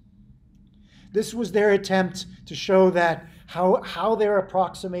bit. This was their attempt to show that how they're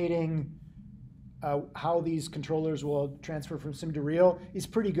approximating how these controllers will transfer from sim to real is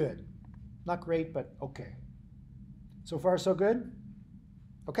pretty good. Not great, but okay. So far, so good?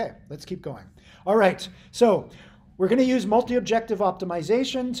 Okay, let's keep going. All right, so we're going to use multi-objective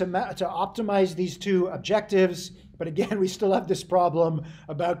optimization to optimize these two objectives. But again, we still have this problem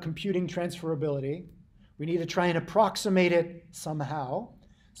about computing transferability. We need to try and approximate it somehow.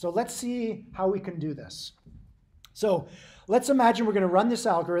 So let's see how we can do this. So let's imagine we're going to run this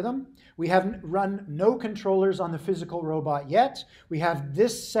algorithm. We haven't run no controllers on the physical robot yet. We have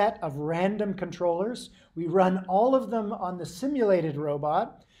this set of random controllers. We run all of them on the simulated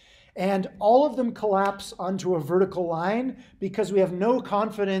robot, and all of them collapse onto a vertical line because we have no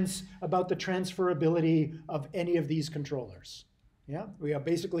confidence about the transferability of any of these controllers. Yeah, we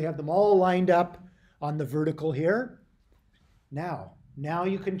basically have them all lined up on the vertical here. Now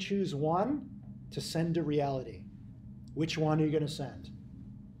you can choose one to send to reality. Which one are you going to send?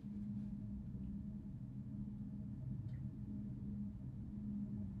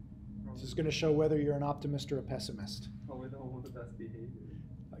 This is going to show whether you're an optimist or a pessimist. Probably the one with the best behavior.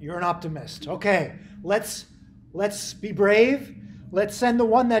 You're an optimist. Okay, let's be brave. Let's send the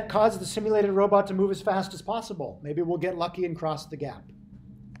one that caused the simulated robot to move as fast as possible. Maybe we'll get lucky and cross the gap.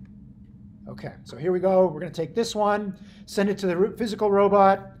 Okay, so here we go. We're going to take this one, send it to the physical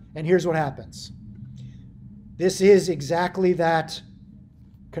robot, and here's what happens. This is exactly that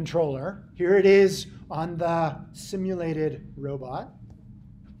controller. Here it is on the simulated robot.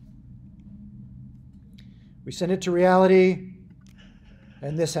 We send it to reality,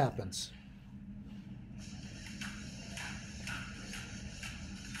 and this happens.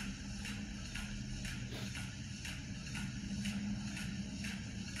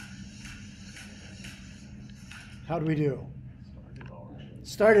 How do we do?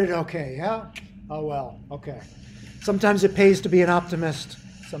 Started okay, yeah? Oh well, okay. Sometimes it pays to be an optimist,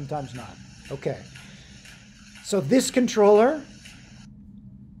 sometimes not. Okay. So this controller,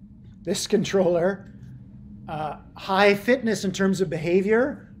 high fitness in terms of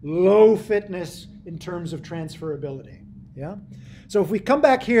behavior, low fitness in terms of transferability. Yeah? So if we come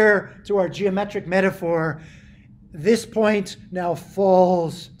back here to our geometric metaphor, this point now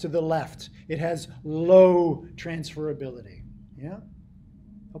falls to the left. It has low transferability. Yeah?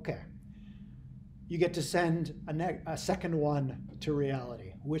 Okay. You get to send a second one to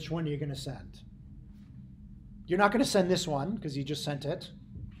reality. Which one are you going to send? You're not going to send this one because you just sent it.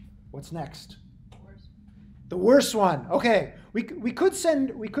 What's next? The worst one. Okay, we could send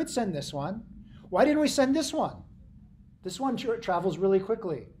this one. Why didn't we send this one? This one travels really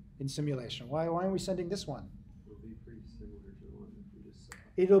quickly in simulation. Why aren't we sending this one? It'll be pretty similar to the one that we just saw.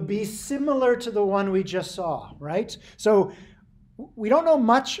 It'll be similar to the one we just saw, right? So we don't know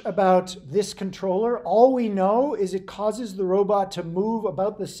much about this controller. All we know is it causes the robot to move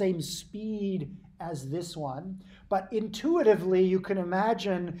about the same speed as this one. But intuitively, you can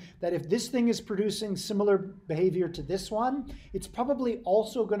imagine that if this thing is producing similar behavior to this one, it's probably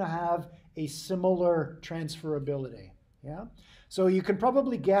also going to have a similar transferability. Yeah? So you can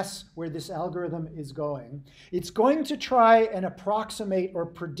probably guess where this algorithm is going. It's going to try and approximate or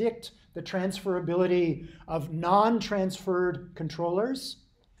predict the transferability of non-transferred controllers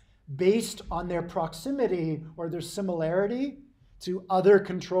based on their proximity or their similarity to other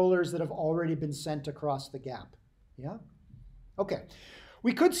controllers that have already been sent across the gap. Yeah? Okay.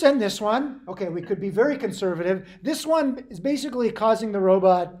 We could send this one. Okay, we could be very conservative. This one is basically causing the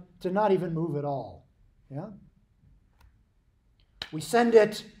robot to not even move at all. Yeah? We send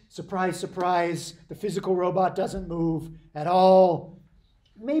it, surprise, surprise, the physical robot doesn't move at all.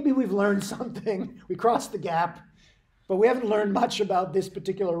 Maybe we've learned something. We crossed the gap, but we haven't learned much about this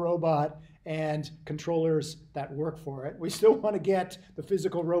particular robot and controllers that work for it. We still want to get the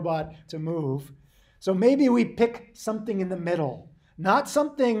physical robot to move. So maybe we pick something in the middle, not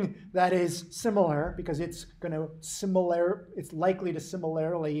something that is similar, because it's likely to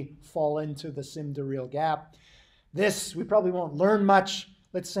similarly fall into the sim to real gap. This, we probably won't learn much.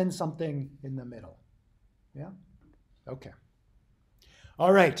 Let's send something in the middle. Yeah? Okay.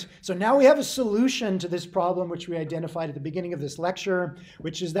 All right, so now we have a solution to this problem which we identified at the beginning of this lecture,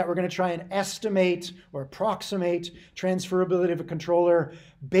 which is that we're going to try and estimate or approximate transferability of a controller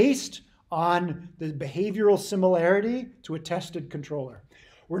based on the behavioral similarity to a tested controller.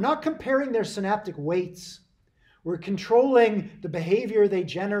 We're not comparing their synaptic weights. We're controlling the behavior they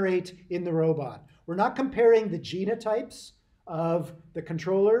generate in the robot. We're not comparing the genotypes of the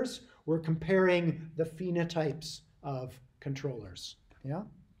controllers. We're comparing the phenotypes of controllers. Yeah?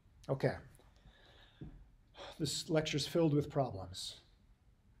 Okay. This lecture's filled with problems.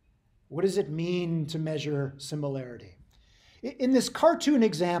 What does it mean to measure similarity? In this cartoon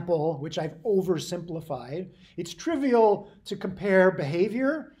example, which I've oversimplified, it's trivial to compare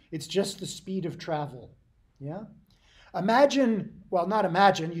behavior. It's just the speed of travel. Yeah? Imagine, well, not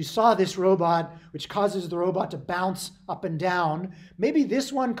imagine, you saw this robot which causes the robot to bounce up and down. Maybe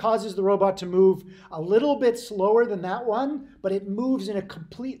this one causes the robot to move a little bit slower than that one, but it moves in a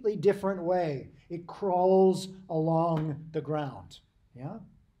completely different way. It crawls along the ground. Yeah?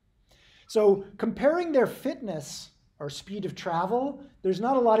 So comparing their fitness or speed of travel, there's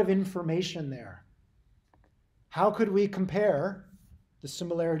not a lot of information there. How could we compare the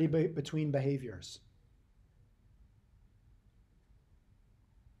similarity between behaviors?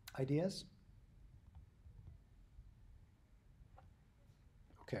 Ideas?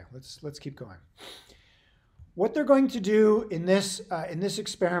 Okay, let's keep going. What they're going to do in this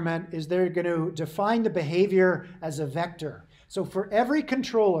experiment is they're going to define the behavior as a vector. So for every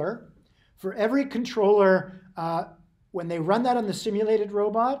controller, when they run that on the simulated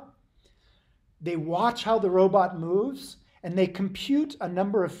robot, they watch how the robot moves, and they compute a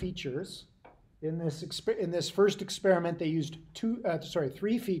number of features. In this first experiment, they used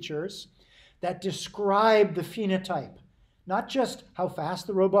three features that describe the phenotype. Not just how fast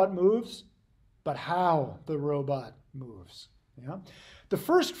the robot moves, but how the robot moves. Yeah? The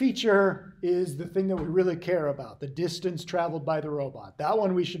first feature is the thing that we really care about, the distance traveled by the robot. That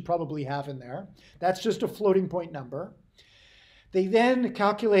one we should probably have in there. That's just a floating point number. They then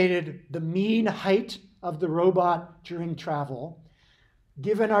calculated the mean height of the robot during travel.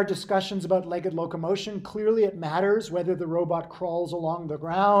 Given our discussions about legged locomotion, clearly it matters whether the robot crawls along the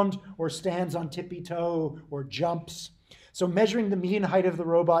ground or stands on tippy toe or jumps. So measuring the mean height of the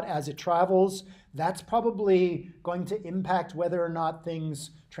robot as it travels, that's probably going to impact whether or not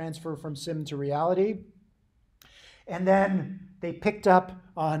things transfer from sim to reality. And then they picked up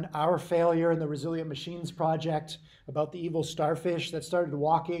on our failure in the Resilient Machines project about the evil starfish that started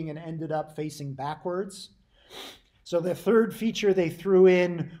walking and ended up facing backwards. So the third feature they threw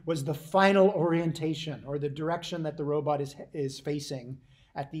in was the final orientation, or the direction that the robot is facing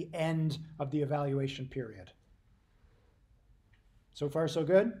at the end of the evaluation period. So far, so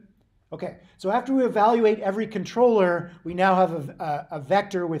good? Okay, so after we evaluate every controller, we now have a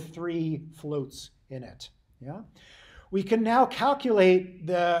vector with 3 floats in it. Yeah? We can now calculate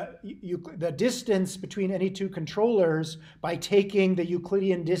the distance between any 2 controllers by taking the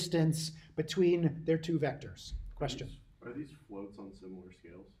Euclidean distance between their 2 vectors. Question? Are these floats on similar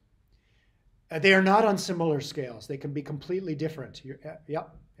scales? They are not on similar scales. They can be completely different.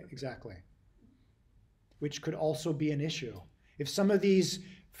 Yep, exactly. Which could also be an issue. If some of these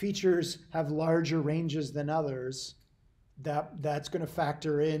features have larger ranges than others, that's going to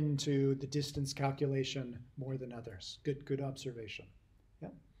factor into the distance calculation more than others. Good observation. Yeah.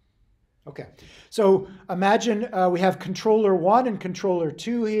 Okay. So imagine we have controller 1 and controller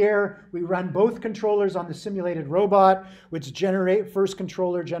 2 here. We run both controllers on the simulated robot, which first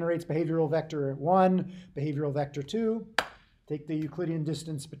controller generates behavioral vector 1, behavioral vector 2. Take the Euclidean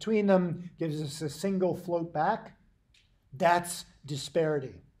distance between them, gives us a single float back. That's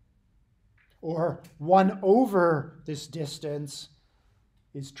disparity. Or 1 over this distance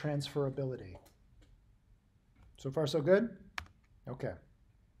is transferability. So far, so good? Okay.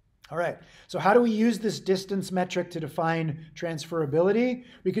 All right. So how do we use this distance metric to define transferability?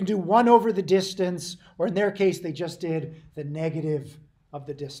 We can do 1 over the distance, or in their case, they just did the negative of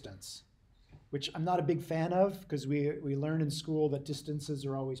the distance, which I'm not a big fan of because we learn in school that distances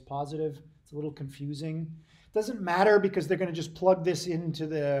are always positive. It's a little confusing. It doesn't matter because they're going to just plug this into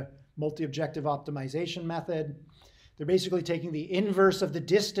the multi-objective optimization method. They're basically taking the inverse of the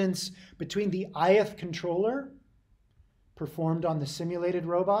distance between the ith controller performed on the simulated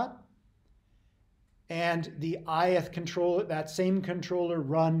robot and the ith controller, that same controller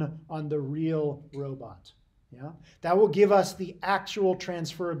run on the real robot. Yeah? That will give us the actual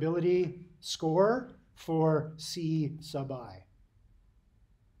transferability score for C sub I.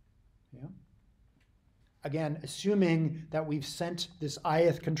 Yeah? Again, assuming that we've sent this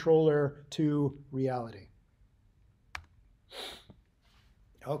ith controller to reality.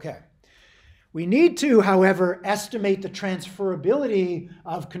 Okay. We need to, however, estimate the transferability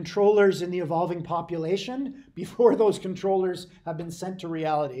of controllers in the evolving population before those controllers have been sent to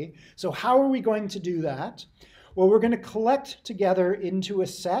reality. So how are we going to do that? Well, we're going to collect together into a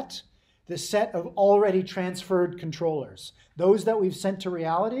set the set of already transferred controllers, those that we've sent to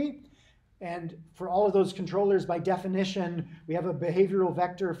reality. And for all of those controllers, by definition, we have a behavioral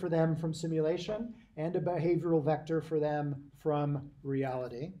vector for them from simulation and a behavioral vector for them from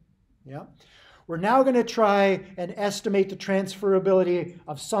reality. Yeah. We're now going to try and estimate the transferability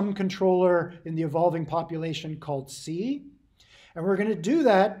of some controller in the evolving population called C. And we're going to do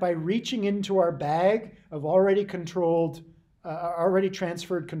that by reaching into our bag of already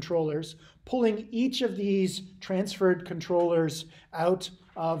transferred controllers, pulling each of these transferred controllers out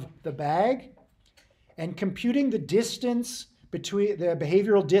of the bag, and computing the distance between the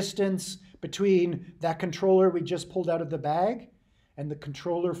behavioral distance between that controller we just pulled out of the bag and the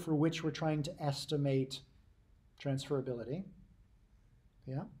controller for which we're trying to estimate transferability.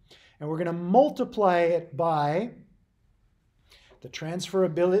 Yeah? And we're going to multiply it by the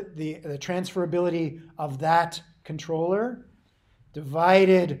transferability of that controller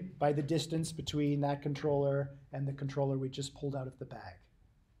divided by the distance between that controller and the controller we just pulled out of the bag.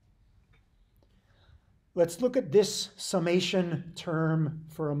 Let's look at this summation term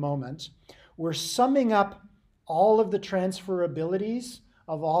for a moment. We're summing up all of the transferabilities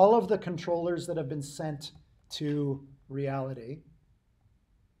of all of the controllers that have been sent to reality.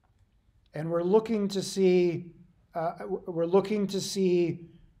 And we're looking to see, we're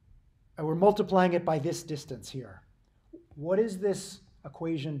multiplying it by this distance here. What is this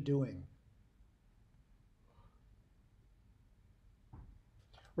equation doing?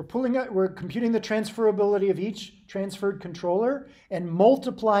 We're computing the transferability of each transferred controller and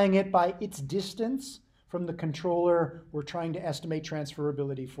multiplying it by its distance from the controller we're trying to estimate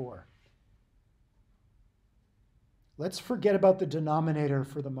transferability for. Let's forget about the denominator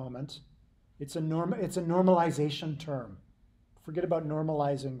for the moment. It's a normalization term. Forget about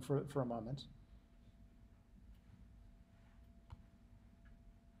normalizing for a moment.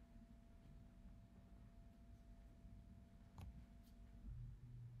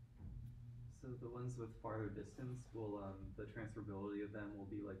 So the ones with farther distance, will the transferability of them will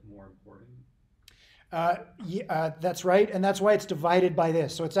be like more important? That's right, and that's why it's divided by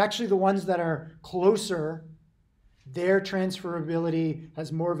this. So it's actually the ones that are closer, their transferability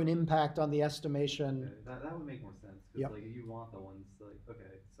has more of an impact on the estimation. Okay, that would make more sense, because like you want the ones like,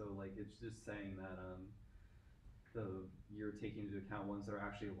 okay, so like it's just saying that you're taking into account ones that are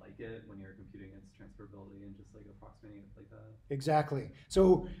actually like it when you're computing its transferability and just like approximating it like that. Exactly.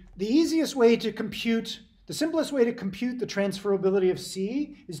 So the easiest way to compute, the simplest way to compute the transferability of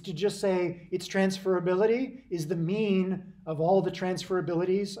C is to just say its transferability is the mean of all the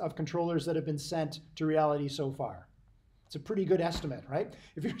transferabilities of controllers that have been sent to reality so far. It's a pretty good estimate, right?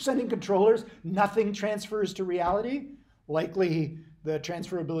 If you're sending controllers, nothing transfers to reality, likely the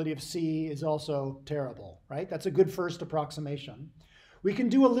transferability of C is also terrible, right? That's a good first approximation. We can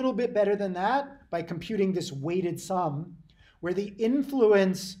do a little bit better than that by computing this weighted sum, where the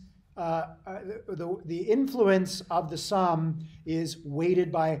influence the influence of the sum is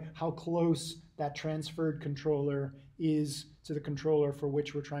weighted by how close that transferred controller is to the controller for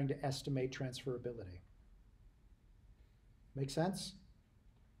which we're trying to estimate transferability. Make sense?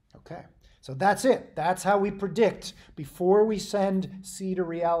 Okay, so that's it. That's how we predict, before we send C to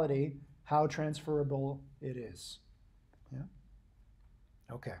reality, how transferable it is. Yeah?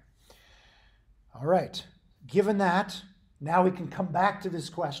 Okay. All right. Given that, now we can come back to this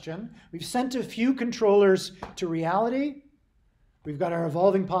question. We've sent a few controllers to reality. We've got our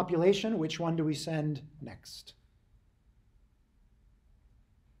evolving population. Which one do we send next?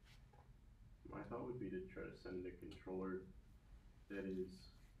 My thought would be to try to send a controller that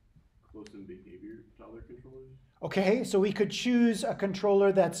is close in behavior to other controllers. Okay, so we could choose a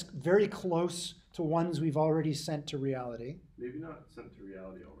controller that's very close to ones we've already sent to reality. Maybe not sent to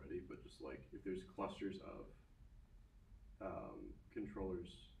reality already, but just like if there's clusters of controllers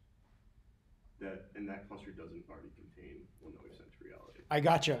and that cluster doesn't already contain one that we've sent to reality. I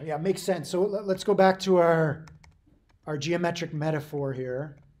gotcha. Yeah, makes sense. So let's go back to our geometric metaphor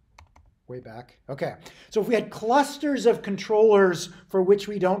here, way back. Okay, so if we had clusters of controllers for which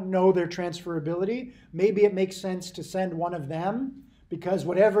we don't know their transferability, maybe it makes sense to send one of them, because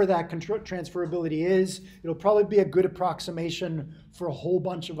whatever that transferability is, it'll probably be a good approximation for a whole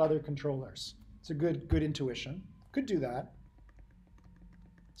bunch of other controllers. It's a good intuition. Could do that.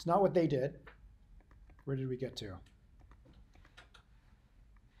 It's not what they did. Where did we get to?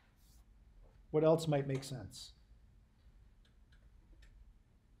 What else might make sense?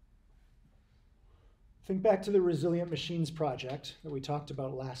 Think back to the Resilient Machines project that we talked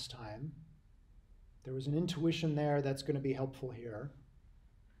about last time. There was an intuition there that's going to be helpful here.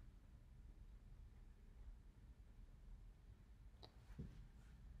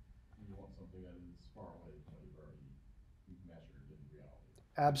 You want something that is far away from what you've already measured in reality.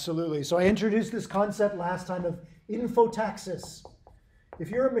 Absolutely. So I introduced this concept last time of infotaxis. If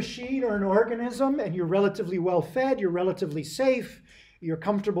you're a machine or an organism and you're relatively well fed, you're relatively safe, you're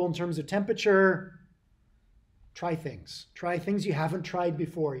comfortable in terms of temperature, try things. Try things you haven't tried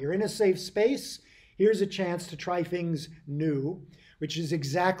before. You're in a safe space. Here's a chance to try things new, which is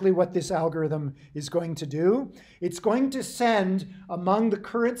exactly what this algorithm is going to do. It's going to send, among the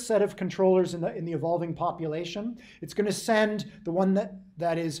current set of controllers in the evolving population, it's going to send the one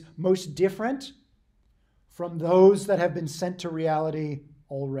that is most different from those that have been sent to reality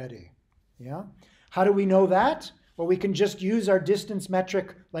already. Yeah? How do we know that? Well, we can just use our distance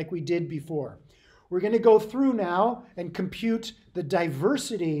metric like we did before. We're going to go through now and compute the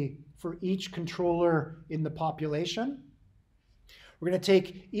diversity for each controller in the population. We're going to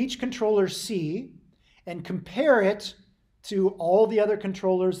take each controller C and compare it to all the other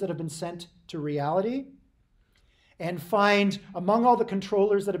controllers that have been sent to reality, and find, among all the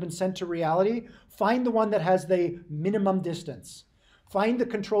controllers that have been sent to reality, find the one that has the minimum distance. Find the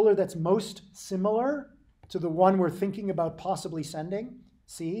controller that's most similar to the one we're thinking about possibly sending,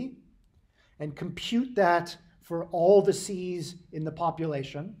 C, and compute that for all the C's in the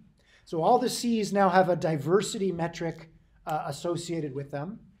population. So all the C's now have a diversity metric associated with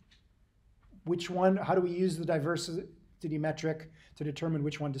them. Which one, how do we use the diversity metric to determine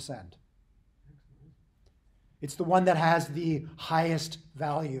which one to send? It's the one that has the highest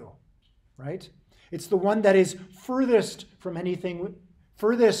value, right? It's the one that is furthest from anything,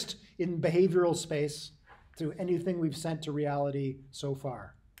 furthest in behavioral space to anything we've sent to reality so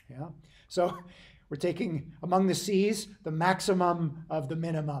far. Yeah. So we're taking, among the C's, the maximum of the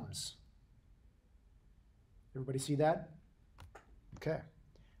minimums. Everybody see that? Okay.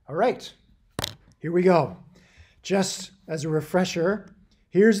 All right. Here we go. Just as a refresher,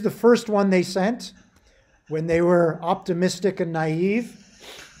 here's the first one they sent when they were optimistic and naive.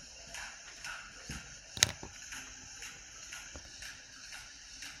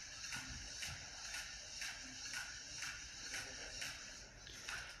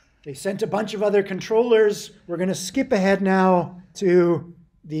 They sent a bunch of other controllers. We're going to skip ahead now to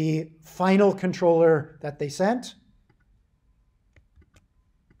the final controller that they sent.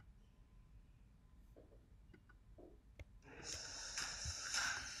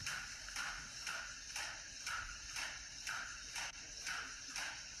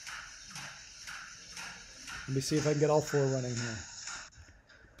 Let me see if I can get all four running here.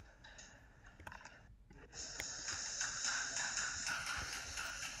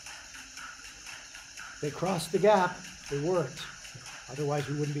 They crossed the gap. It worked. Otherwise,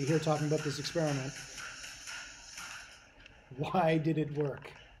 we wouldn't be here talking about this experiment. Why did it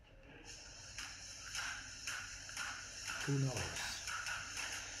work? Who knows?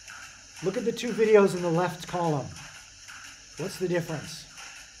 Look at the two videos in the left column. What's the difference?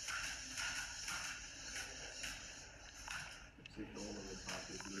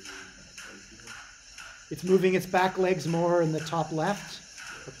 It's moving its back legs more in the top left.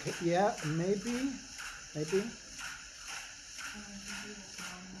 Okay, yeah, maybe.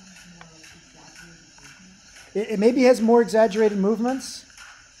 It maybe has more exaggerated movements.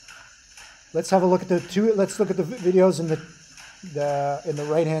 Let's have a look at the two. Let's look at the videos in the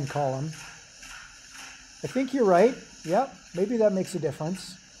right-hand column. I think you're right. Yep, maybe that makes a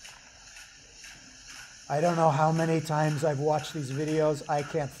difference. I don't know how many times I've watched these videos. I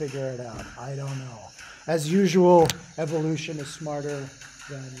can't figure it out. I don't know. As usual, evolution is smarter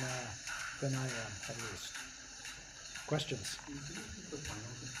than I am, at least. Questions?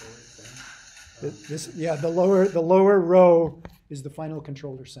 The lower row is the final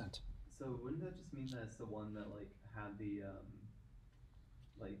controller sent. So wouldn't that just mean that it's the one that like had the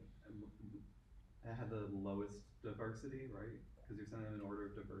had the lowest diversity, right? Because you're sending them in order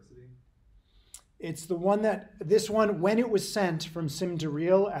of diversity. It's the one that, this one, when it was sent from sim to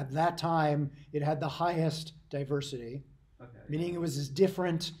real, at that time, it had the highest diversity. Okay. Meaning it was as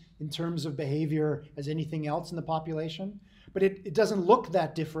different in terms of behavior as anything else in the population, but it doesn't look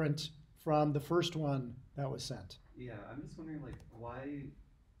that different from the first one that was sent. Yeah, I'm just wondering, like, why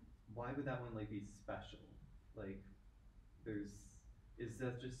would that one like be special? Like, is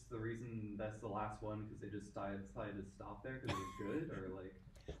that just the reason that's the last one because they just decided to stop there because it was good, or like?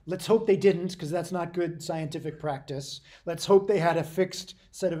 Let's hope they didn't, because that's not good scientific practice. Let's hope they had a fixed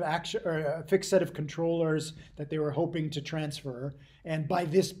set of action or a fixed set of controllers that they were hoping to transfer. And by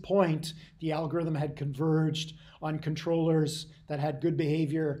this point, the algorithm had converged on controllers that had good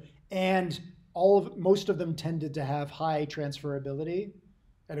behavior, and most of them tended to have high transferability.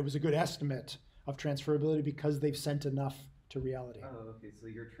 And it was a good estimate of transferability because they've sent enough to reality. Oh, okay. So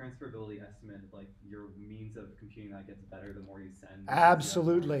your transferability estimate, like your means of computing that gets better the more you send.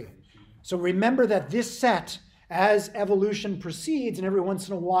 Absolutely. So remember that this set, as evolution proceeds, and every once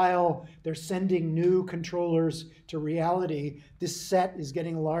in a while they're sending new controllers to reality, this set is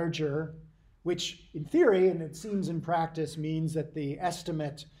getting larger, which in theory, and it seems in practice, means that the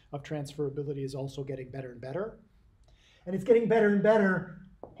estimate of transferability is also getting better and better. And it's getting better and better,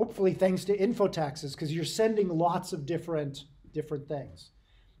 hopefully thanks to infotaxes, because you're sending lots of different things.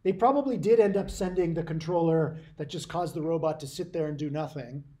 They probably did end up sending the controller that just caused the robot to sit there and do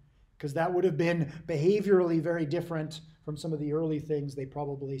nothing, because that would have been behaviorally very different from some of the early things they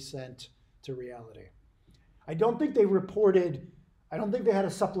probably sent to reality. I don't think they had a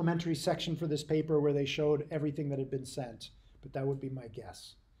supplementary section for this paper where they showed everything that had been sent, but that would be my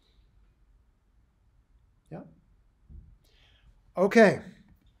guess. Yeah? Okay.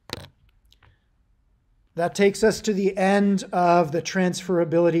 That takes us to the end of the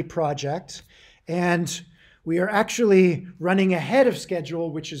transferability project. And we are actually running ahead of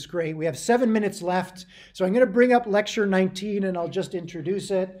schedule, which is great. We have 7 minutes left. So I'm going to bring up lecture 19 and I'll just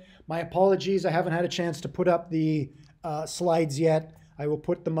introduce it. My apologies, I haven't had a chance to put up the slides yet. I will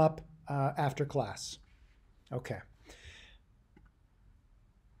put them up after class. Okay.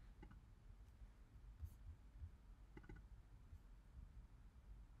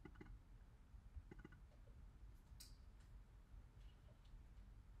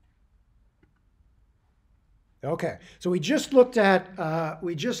 Okay, so we just looked at the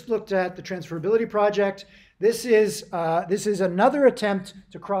transferability project. This is another attempt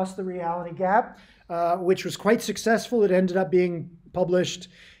to cross the reality gap, which was quite successful. It ended up being published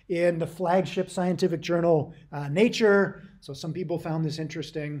in the flagship scientific journal Nature. So some people found this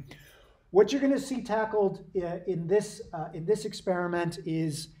interesting. What you're going to see tackled in this experiment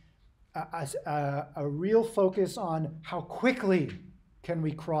is a real focus on how quickly can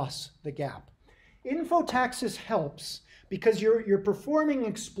we cross the gap. Infotaxis helps because you're performing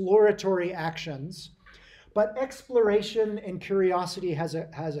exploratory actions, but exploration and curiosity has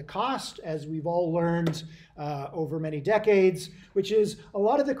a cost, as we've all learned over many decades, which is a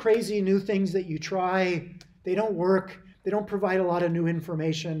lot of the crazy new things that you try, they don't work, they don't provide a lot of new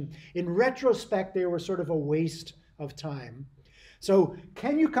information. In retrospect, they were sort of a waste of time. So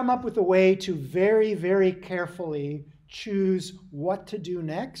can you come up with a way to very, very carefully choose what to do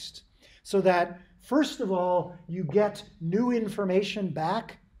next so that first of all, you get new information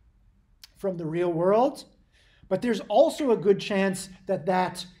back from the real world, but there's also a good chance that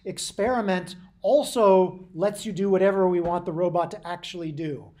that experiment also lets you do whatever we want the robot to actually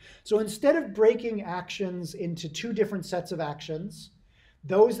do. So instead of breaking actions into two different sets of actions,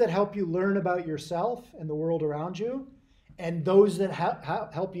 those that help you learn about yourself and the world around you, and those that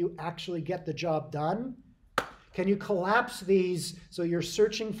help you actually get the job done, can you collapse these so you're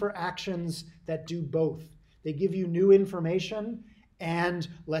searching for actions that do both? They give you new information and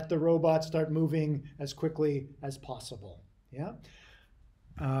let the robot start moving as quickly as possible. Yeah.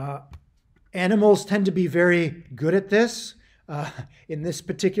 Animals tend to be very good at this. In this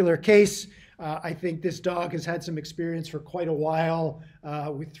particular case, I think this dog has had some experience for quite a while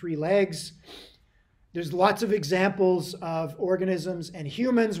with 3 legs. There's lots of examples of organisms and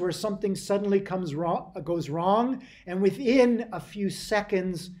humans where something suddenly goes wrong, and within a few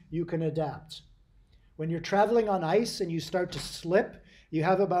seconds, you can adapt. When you're traveling on ice and you start to slip, you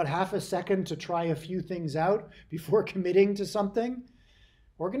have about half a second to try a few things out before committing to something.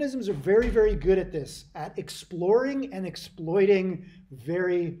 Organisms are very, very good at this, at exploring and exploiting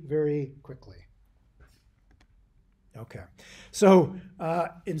very, very quickly. Okay, so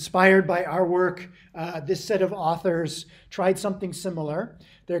inspired by our work, this set of authors tried something similar.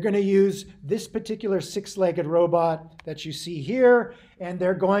 They're going to use this particular 6-legged robot that you see here, and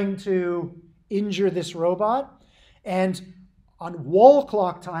they're going to injure this robot. And on wall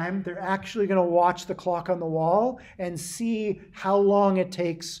clock time, they're actually going to watch the clock on the wall and see how long it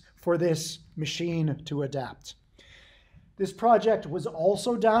takes for this machine to adapt. This project was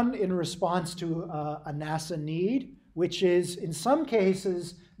also done in response to a NASA need, which is, in some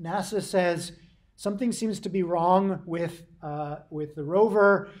cases, NASA says something seems to be wrong with the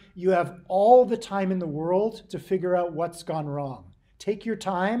rover. You have all the time in the world to figure out what's gone wrong. Take your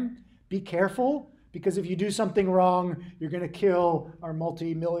time, be careful, because if you do something wrong, you're going to kill our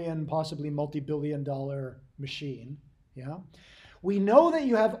multi-million, possibly multi-billion-dollar machine. Yeah? We know that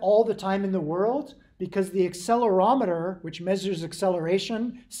you have all the time in the world because the accelerometer, which measures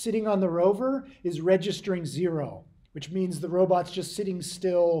acceleration, sitting on the rover, is registering 0, which means the robot's just sitting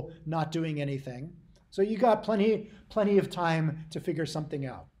still, not doing anything. So you got plenty of time to figure something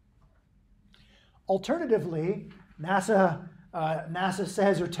out. Alternatively, NASA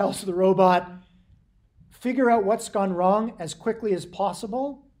says or tells the robot, figure out what's gone wrong as quickly as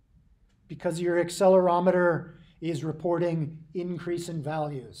possible because your accelerometer is reporting increase in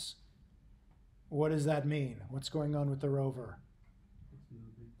values. What does that mean? What's going on with the rover?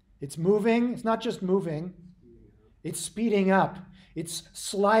 It's moving. It's not just moving. It's speeding up. It's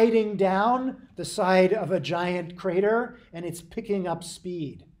sliding down the side of a giant crater, and it's picking up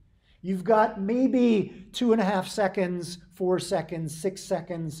speed. You've got maybe 2.5 seconds, 4 seconds, 6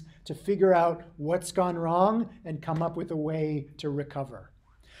 seconds to figure out what's gone wrong and come up with a way to recover.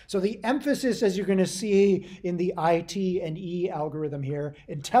 So the emphasis, as you're going to see in the IT and E algorithm here,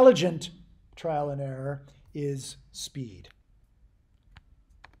 intelligent trial and error, is speed.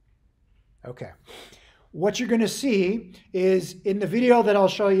 Okay. What you're going to see is in the video that I'll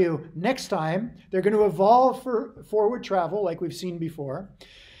show you next time, they're going to evolve for forward travel like we've seen before.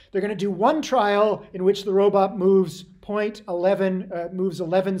 They're going to do one trial in which the robot moves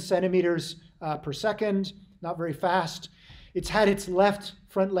 11 centimeters per second, not very fast. It's had its left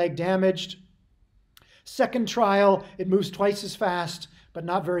front leg damaged. Second trial, it moves twice as fast, but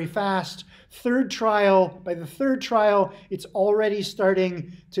not very fast. Third trial, by the third trial, it's already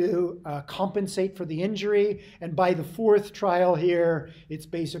starting to compensate for the injury. And by the fourth trial here, it's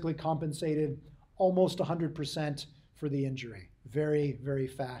basically compensated almost 100% for the injury. Very, very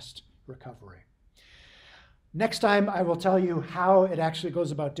fast recovery. Next time, I will tell you how it actually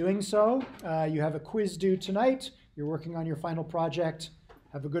goes about doing so. You have a quiz due tonight. You're working on your final project.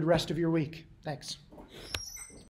 Have a good rest of your week. Thanks.